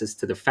their asses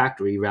to the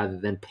factory rather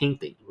than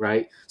painting,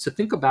 right? So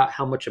think about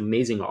how much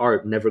amazing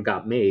art never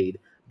got made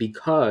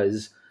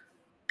because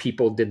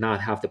people did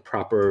not have the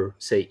proper,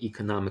 say,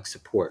 economic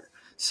support.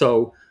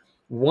 So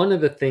one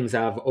of the things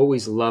I've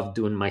always loved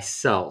doing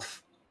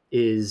myself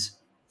is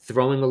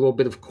throwing a little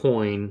bit of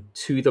coin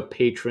to the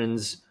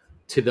patrons,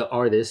 to the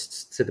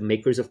artists, to the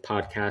makers of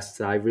podcasts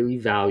that I really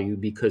value,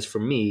 because for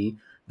me,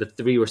 the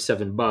 $3 or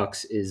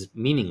 $7 is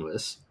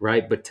meaningless,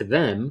 right? But to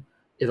them,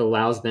 it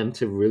allows them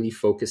to really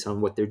focus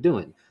on what they're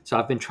doing. So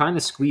I've been trying to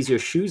squeeze your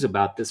shoes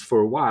about this for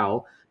a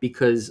while,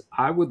 because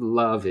I would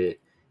love it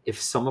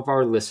if some of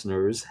our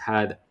listeners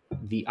had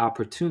the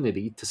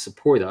opportunity to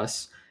support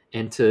us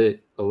and to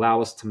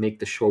allow us to make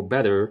the show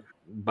better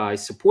by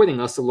supporting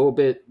us a little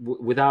bit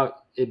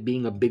without it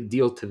being a big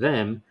deal to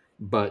them,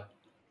 but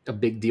a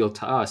big deal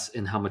to us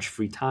in how much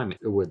free time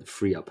it would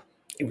free up.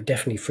 It would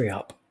definitely free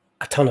up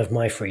a ton of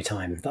my free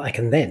time that I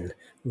can then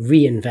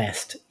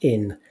reinvest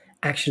in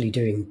actually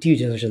doing due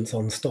diligence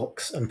on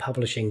stocks and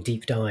publishing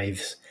deep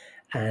dives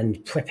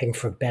and prepping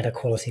for better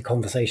quality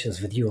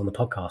conversations with you on the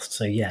podcast.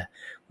 So yeah,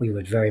 we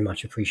would very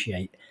much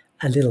appreciate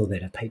a little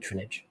bit of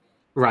patronage.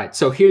 Right.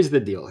 So here's the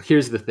deal.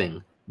 Here's the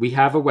thing. We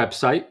have a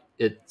website.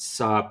 It's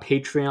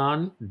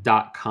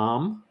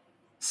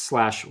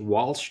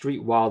patreon.com/Wall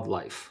Street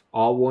Wildlife.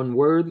 All one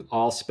word,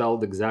 all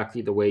spelled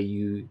exactly the way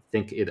you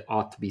think it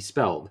ought to be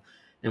spelled.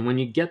 And when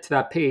you get to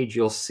that page,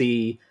 you'll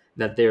see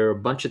that there are a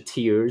bunch of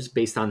tiers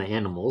based on the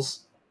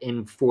animals.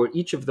 And for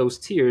each of those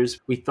tiers,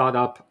 we thought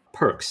up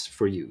perks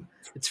for you.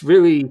 It's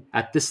really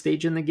at this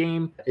stage in the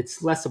game,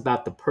 it's less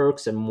about the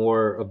perks and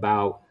more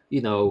about,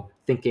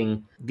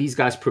 thinking these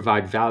guys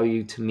provide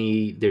value to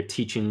me. They're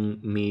teaching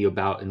me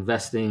about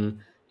investing,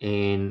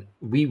 and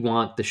we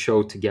want the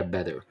show to get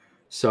better.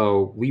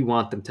 So we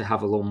want them to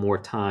have a little more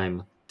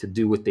time to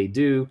do what they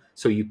do.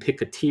 So you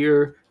pick a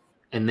tier,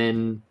 and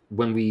then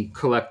when we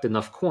collect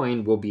enough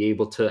coin, we'll be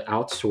able to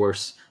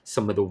outsource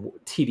some of the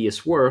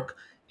tedious work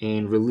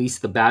and release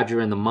the badger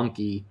and the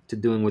monkey to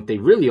doing what they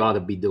really ought to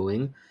be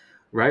doing,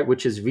 right?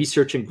 Which is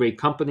researching great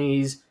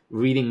companies,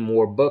 reading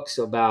more books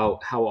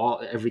about how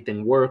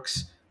everything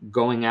works,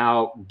 going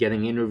out,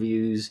 getting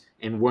interviews,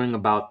 and worrying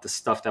about the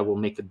stuff that will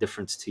make a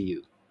difference to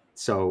you.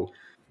 So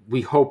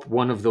we hope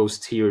one of those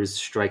tiers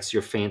strikes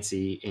your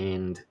fancy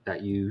and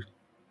that you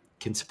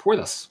can support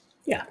us.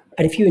 Yeah.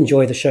 And if you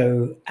enjoy the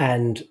show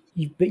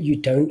but you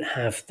don't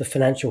have the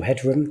financial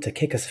headroom to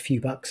kick us a few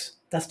bucks,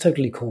 that's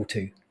totally cool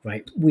too,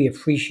 right? We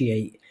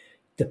appreciate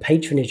the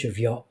patronage of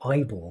your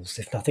eyeballs,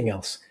 if nothing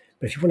else.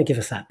 But if you want to give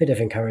us that bit of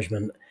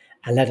encouragement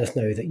and let us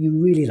know that you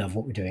really love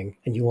what we're doing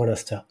and you want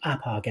us to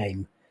up our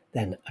game,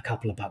 then a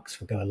couple of bucks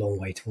will go a long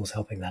way towards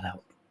helping that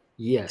out.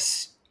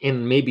 Yes.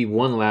 And maybe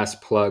one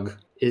last plug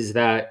is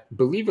that,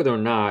 believe it or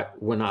not,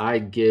 when I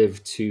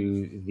give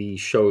to the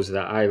shows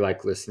that I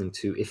like listening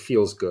to, it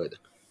feels good.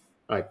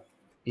 Like,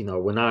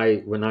 when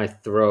I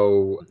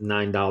throw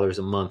 $9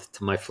 a month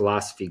to my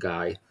philosophy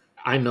guy,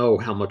 I know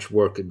how much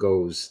work it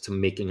goes to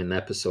making an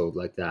episode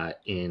like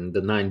that. And the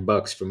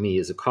 $9 for me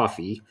is a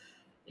coffee.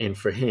 And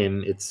for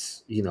him,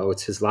 it's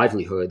his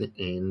livelihood.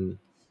 And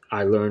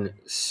I learn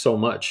so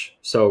much.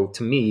 So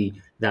to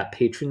me, that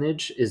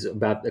patronage is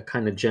about the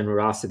kind of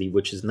generosity,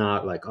 which is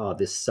not like, oh,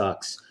 this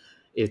sucks.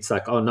 It's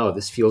like, oh no,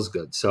 this feels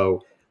good.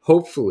 So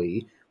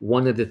hopefully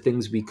one of the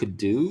things we could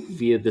do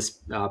via this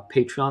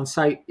Patreon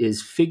site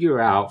is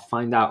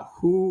find out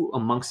who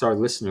amongst our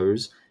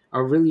listeners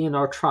are really in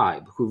our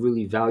tribe, who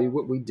really value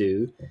what we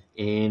do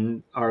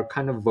and are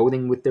kind of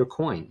voting with their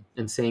coin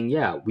and saying,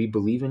 yeah, we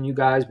believe in you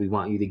guys. We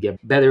want you to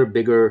get better,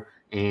 bigger,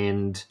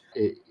 and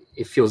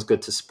it feels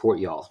good to support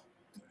y'all.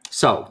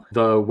 So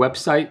the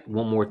website,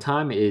 one more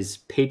time, is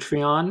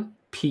Patreon,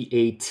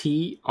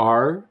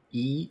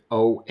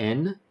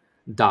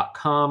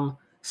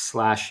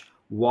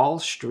 patreon.com/Wall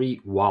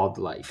Street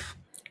Wildlife.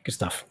 Good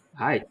stuff.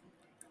 All right.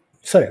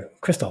 So,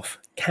 Krzysztof,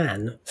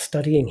 can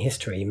studying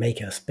history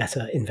make us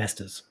better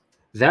investors?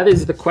 That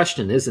is the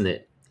question, isn't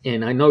it?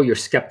 And I know you're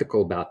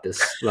skeptical about this,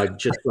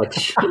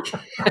 because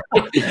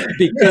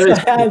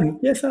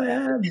Yes, I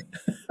am.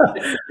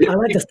 I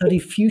like to study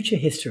future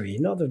history,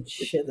 not the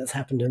shit that's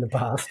happened in the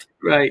past.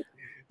 Right.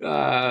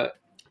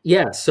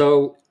 Yeah.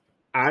 So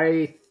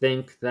I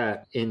think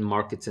that in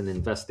markets and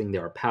investing,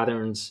 there are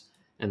patterns,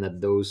 and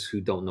that those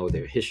who don't know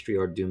their history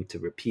are doomed to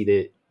repeat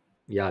it.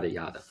 Yada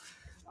yada.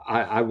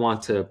 I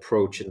want to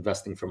approach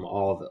investing from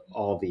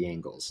all the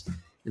angles.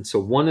 And so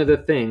one of the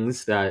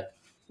things that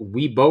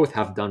we both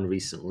have done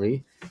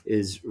recently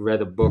is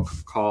read a book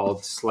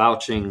called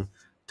Slouching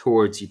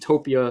Towards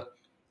Utopia,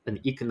 an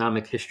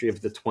economic history of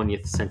the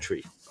 20th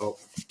century. Oh,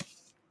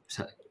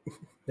 sorry.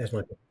 There's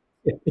my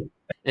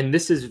And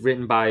this is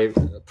written by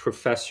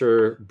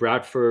Professor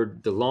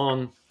Bradford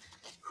DeLong,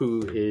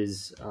 who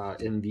is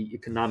in the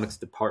economics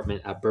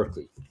department at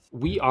Berkeley.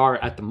 We are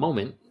at the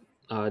moment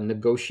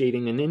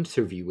negotiating an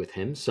interview with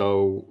him,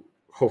 so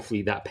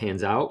hopefully that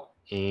pans out,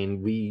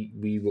 and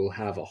we will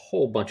have a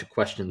whole bunch of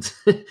questions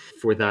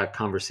for that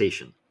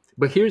conversation.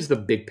 But here's the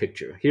big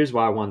picture. Here's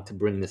why I wanted to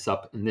bring this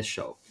up in this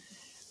show.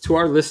 To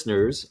our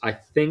listeners, I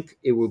think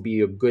it would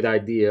be a good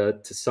idea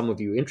to some of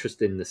you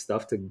interested in this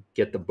stuff to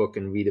get the book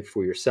and read it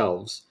for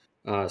yourselves,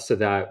 so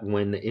that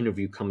when the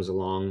interview comes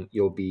along,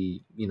 you'll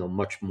be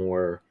much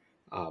more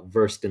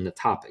versed in the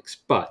topics.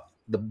 But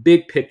the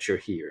big picture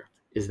here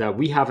is that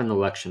we have an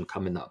election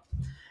coming up.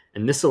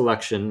 And this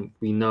election,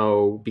 we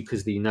know,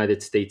 because the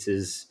United States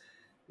is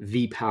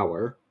the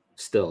power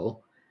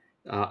still,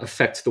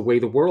 affects the way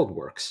the world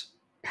works.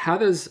 How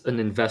does an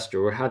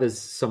investor, or how does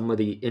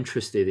somebody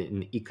interested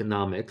in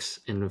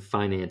economics and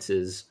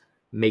finances,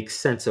 make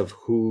sense of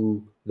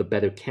who the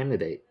better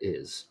candidate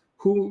is?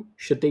 Who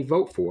should they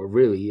vote for,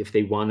 really, if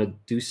they want to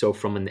do so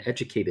from an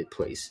educated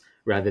place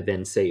rather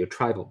than, say, a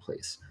tribal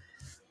place?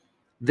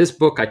 This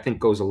book, I think,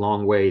 goes a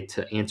long way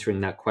to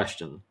answering that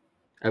question,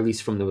 at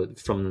least from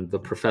the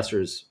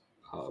professor's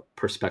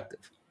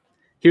perspective.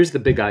 Here's the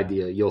big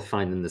idea you'll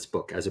find in this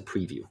book as a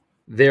preview.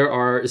 There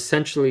are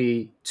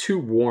essentially two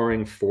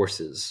warring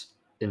forces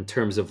in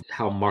terms of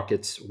how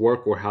markets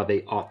work, or how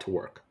they ought to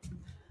work.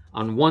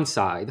 On one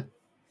side,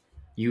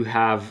 you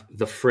have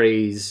the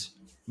phrase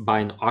by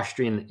an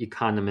Austrian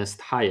economist,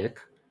 Hayek,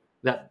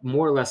 that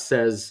more or less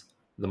says,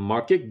 the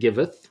market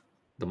giveth,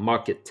 the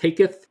market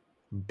taketh,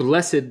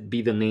 blessed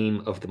be the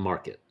name of the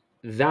market.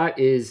 That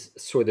is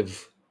sort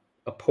of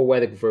a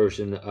poetic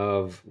version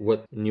of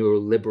what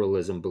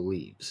neoliberalism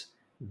believes.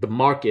 The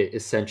market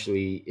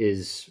essentially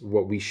is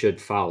what we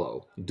should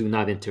follow. Do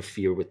not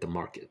interfere with the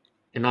market.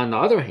 And on the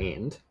other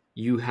hand,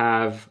 you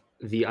have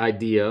the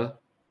idea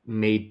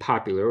made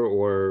popular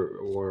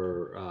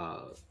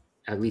or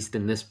at least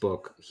in this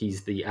book,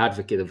 he's the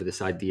advocate of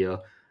this idea.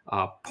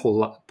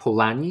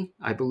 Polanyi,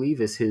 I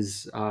believe, is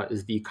is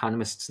the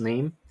economist's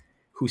name,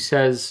 who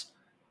says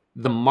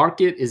the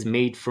market is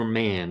made for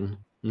man,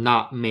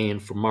 not man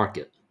for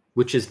market,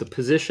 which is the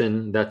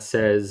position that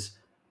says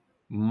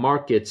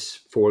markets,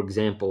 for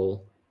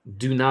example,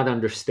 do not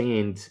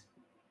understand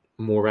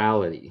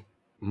morality.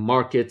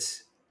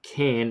 Markets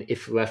can,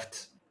 if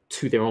left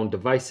to their own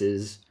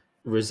devices,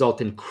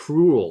 result in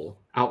cruel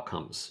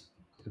outcomes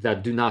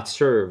that do not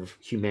serve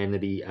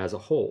humanity as a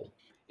whole.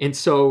 And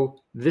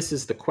so this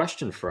is the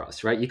question for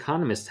us, right?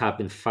 Economists have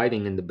been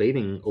fighting and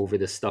debating over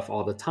this stuff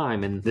all the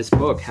time. And this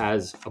book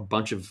has a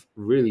bunch of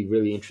really,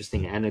 really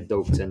interesting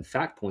anecdotes and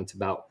fact points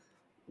about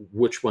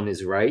which one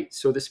is right,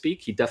 so to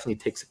speak. He definitely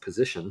takes a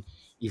position,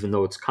 even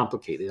though it's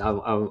complicated. I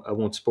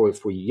won't spoil it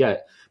for you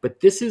yet. But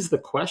this is the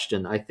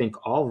question I think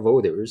all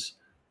voters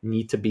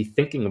need to be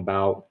thinking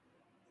about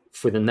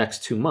for the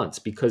next 2 months,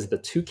 because the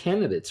two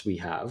candidates we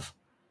have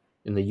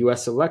in the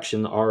US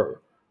election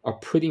are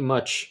pretty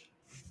much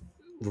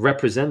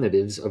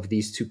representatives of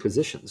these two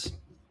positions.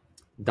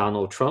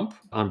 Donald Trump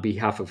on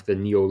behalf of the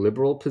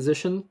neoliberal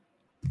position,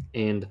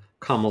 and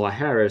Kamala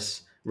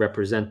Harris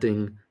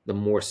representing the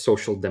more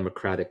social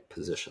democratic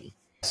position.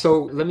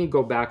 So let me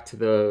go back to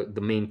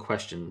the main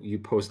question you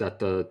posed at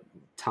the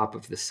top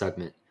of the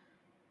segment.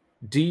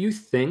 Do you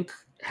think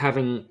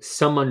having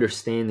some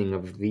understanding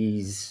of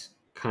these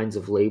kinds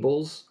of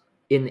labels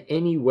in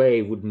any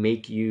way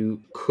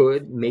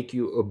could make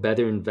you a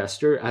better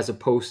investor, as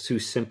opposed to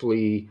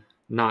simply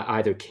not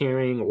either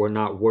caring or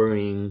not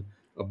worrying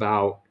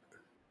about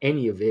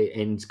any of it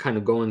and kind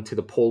of going to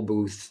the poll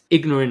booth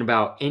ignorant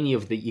about any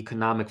of the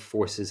economic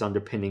forces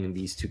underpinning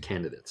these two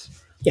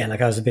candidates? Yeah,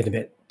 like I was a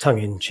bit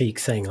tongue-in-cheek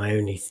saying I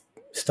only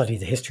study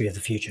the history of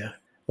the future.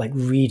 Like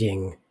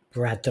reading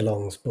Brad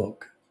DeLong's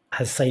book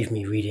has saved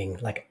me reading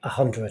like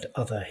 100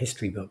 other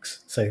history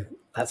books. So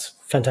that's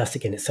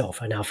fantastic in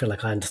itself. I now feel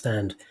like I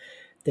understand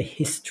the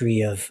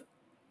history of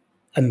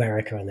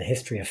America and the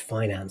history of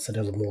finance a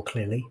little more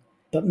clearly.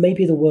 But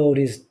maybe the world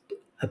is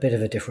a bit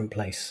of a different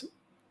place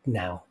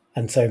now.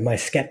 And so my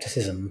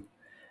skepticism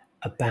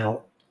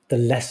about the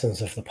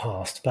lessons of the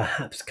past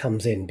perhaps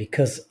comes in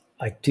because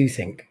I do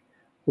think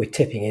we're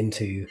tipping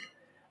into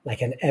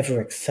like an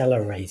ever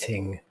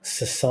accelerating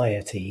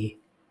society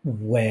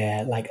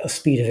where like a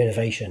speed of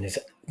innovation is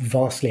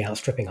vastly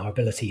outstripping our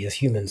ability as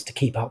humans to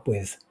keep up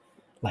with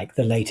like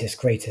the latest,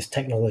 greatest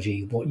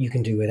technology, what you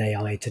can do with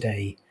AI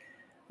today,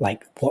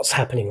 like what's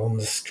happening on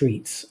the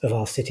streets of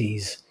our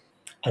cities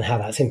and how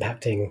that's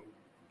impacting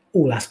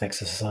all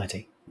aspects of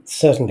society.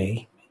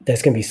 Certainly,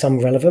 there's going to be some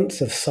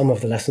relevance of some of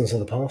the lessons of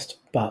the past,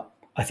 but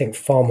I think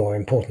far more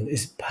important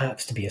is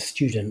perhaps to be a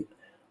student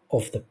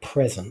of the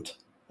present.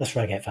 That's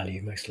where I get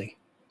value mostly.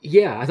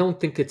 Yeah, I don't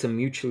think it's a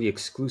mutually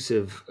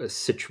exclusive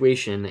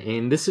situation.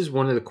 And this is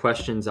one of the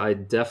questions I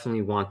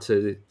definitely want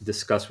to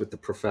discuss with the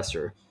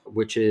professor,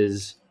 which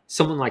is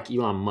someone like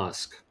Elon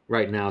Musk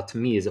right now, to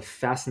me, is a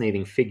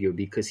fascinating figure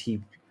because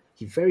he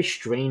very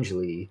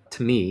strangely,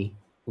 to me,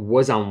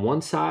 was on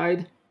one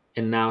side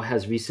and now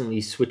has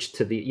recently switched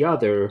to the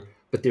other.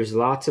 But there's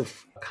lots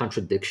of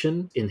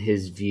contradiction in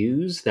his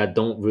views that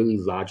don't really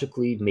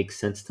logically make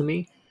sense to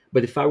me.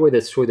 But if I were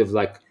to sort of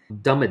like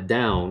dumb it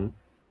down,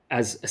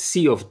 as a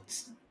CEO of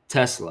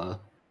Tesla,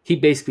 he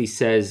basically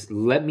says,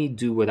 let me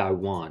do what I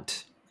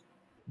want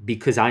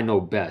because I know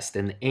best.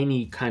 And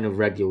any kind of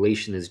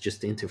regulation is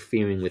just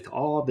interfering with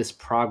all this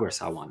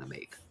progress I want to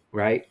make,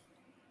 right?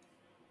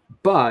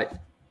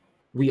 But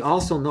we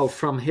also know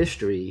from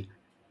history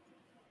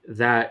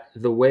that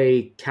the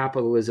way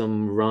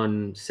capitalism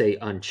run, say,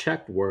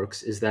 unchecked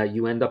works is that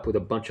you end up with a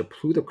bunch of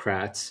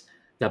plutocrats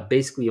that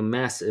basically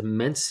amass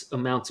immense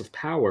amounts of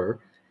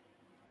power.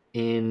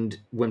 And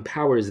when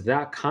power is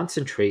that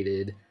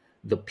concentrated,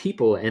 the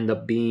people end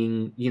up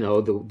being,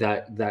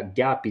 that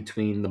gap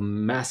between the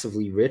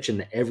massively rich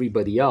and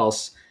everybody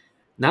else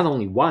not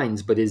only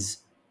winds, but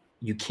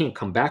you can't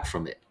come back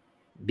from it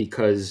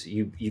because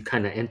you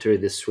kind of enter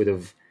this sort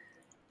of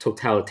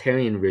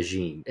totalitarian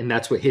regime. And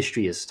that's what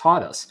history has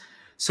taught us.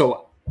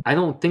 So I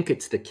don't think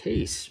it's the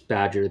case,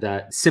 Badger,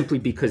 that simply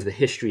because the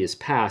history is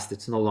past,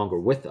 it's no longer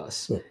with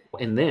us. Yeah.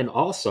 And then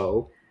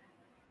also,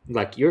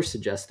 like you're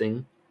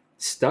suggesting,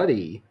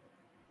 study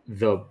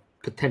the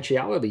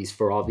potentialities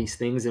for all these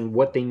things and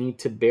what they need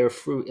to bear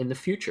fruit in the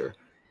future.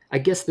 I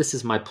guess this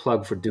is my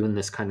plug for doing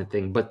this kind of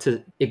thing, but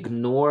to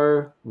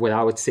ignore what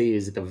I would say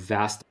is the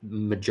vast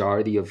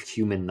majority of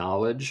human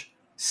knowledge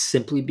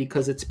simply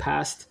because it's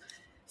past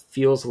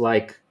feels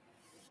like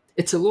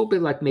it's a little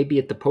bit like maybe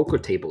at the poker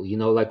table,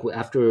 like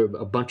after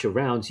a bunch of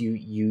rounds,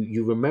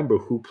 you remember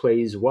who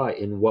plays what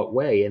in what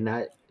way, and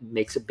that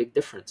makes a big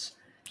difference.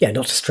 Yeah,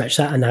 not to stretch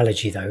that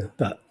analogy though,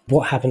 but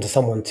what happened to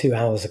someone 2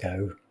 hours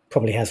ago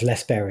probably has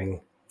less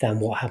bearing than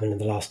what happened in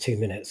the last 2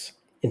 minutes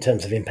in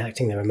terms of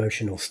impacting their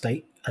emotional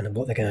state and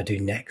what they're going to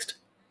do next.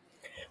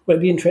 Well,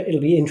 it'll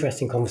be an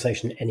interesting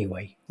conversation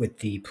anyway with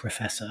the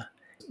professor.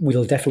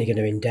 We're definitely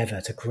going to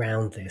endeavour to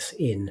ground this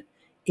in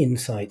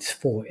insights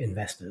for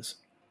investors.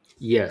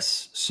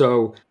 Yes.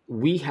 So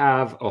we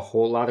have a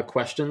whole lot of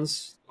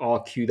questions all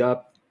queued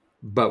up,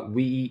 but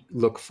we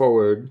look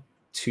forward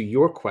to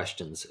your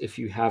questions if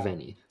you have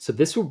any. So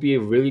this will be a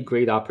really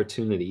great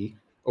opportunity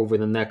over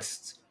the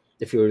next,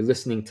 if you're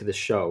listening to the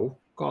show,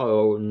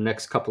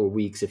 next couple of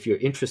weeks, if you're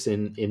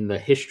interested in the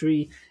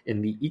history,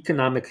 in the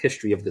economic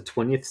history of the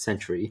 20th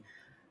century,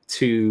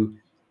 to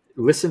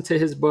listen to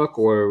his book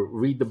or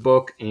read the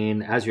book.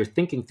 And as you're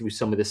thinking through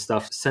some of this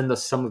stuff, send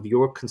us some of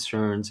your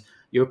concerns,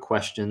 your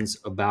questions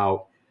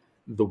about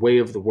the way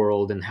of the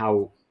world and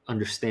how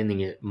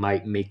understanding it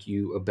might make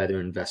you a better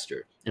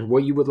investor and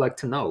what you would like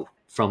to know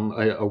from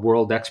a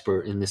world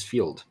expert in this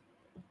field.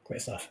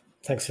 Great stuff.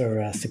 Thanks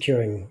for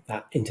securing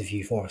that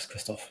interview for us,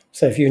 Krzysztof.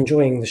 So if you're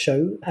enjoying the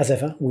show, as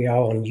ever, we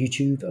are on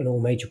YouTube and all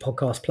major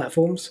podcast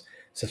platforms.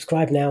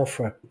 Subscribe now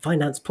for a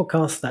finance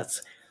podcast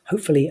that's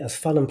hopefully as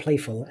fun and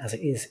playful as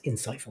it is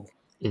insightful.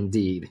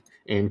 Indeed.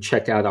 And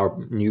check out our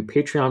new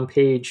Patreon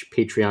page,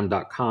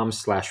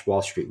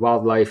 patreon.com/Wall Street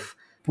Wildlife.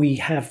 We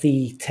have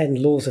the 10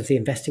 laws of the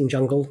investing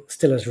jungle,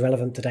 still as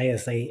relevant today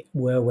as they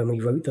were when we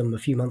wrote them a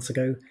few months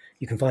ago.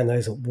 You can find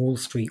those at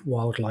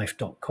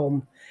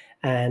wallstreetwildlife.com.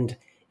 And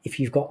if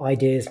you've got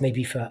ideas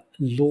maybe for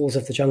laws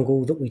of the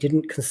jungle that we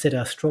didn't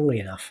consider strongly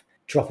enough,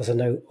 drop us a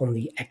note on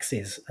the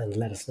X's and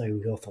let us know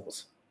your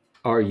thoughts.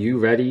 Are you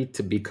ready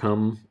to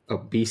become a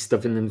beast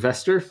of an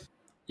investor?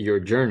 Your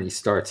journey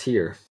starts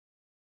here.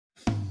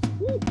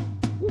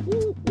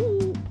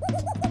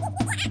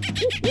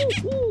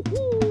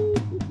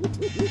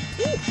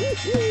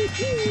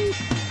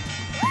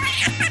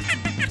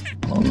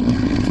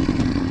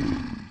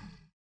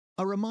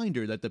 A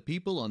reminder that the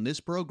people on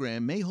this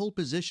program may hold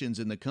positions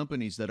in the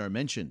companies that are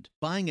mentioned.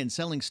 Buying and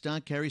selling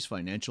stock carries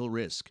financial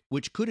risk,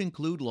 which could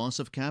include loss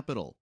of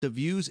capital. The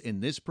views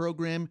in this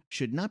program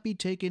should not be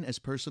taken as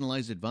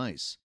personalized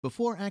advice.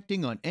 Before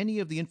acting on any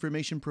of the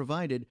information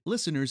provided,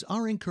 listeners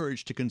are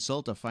encouraged to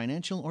consult a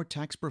financial or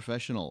tax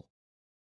professional.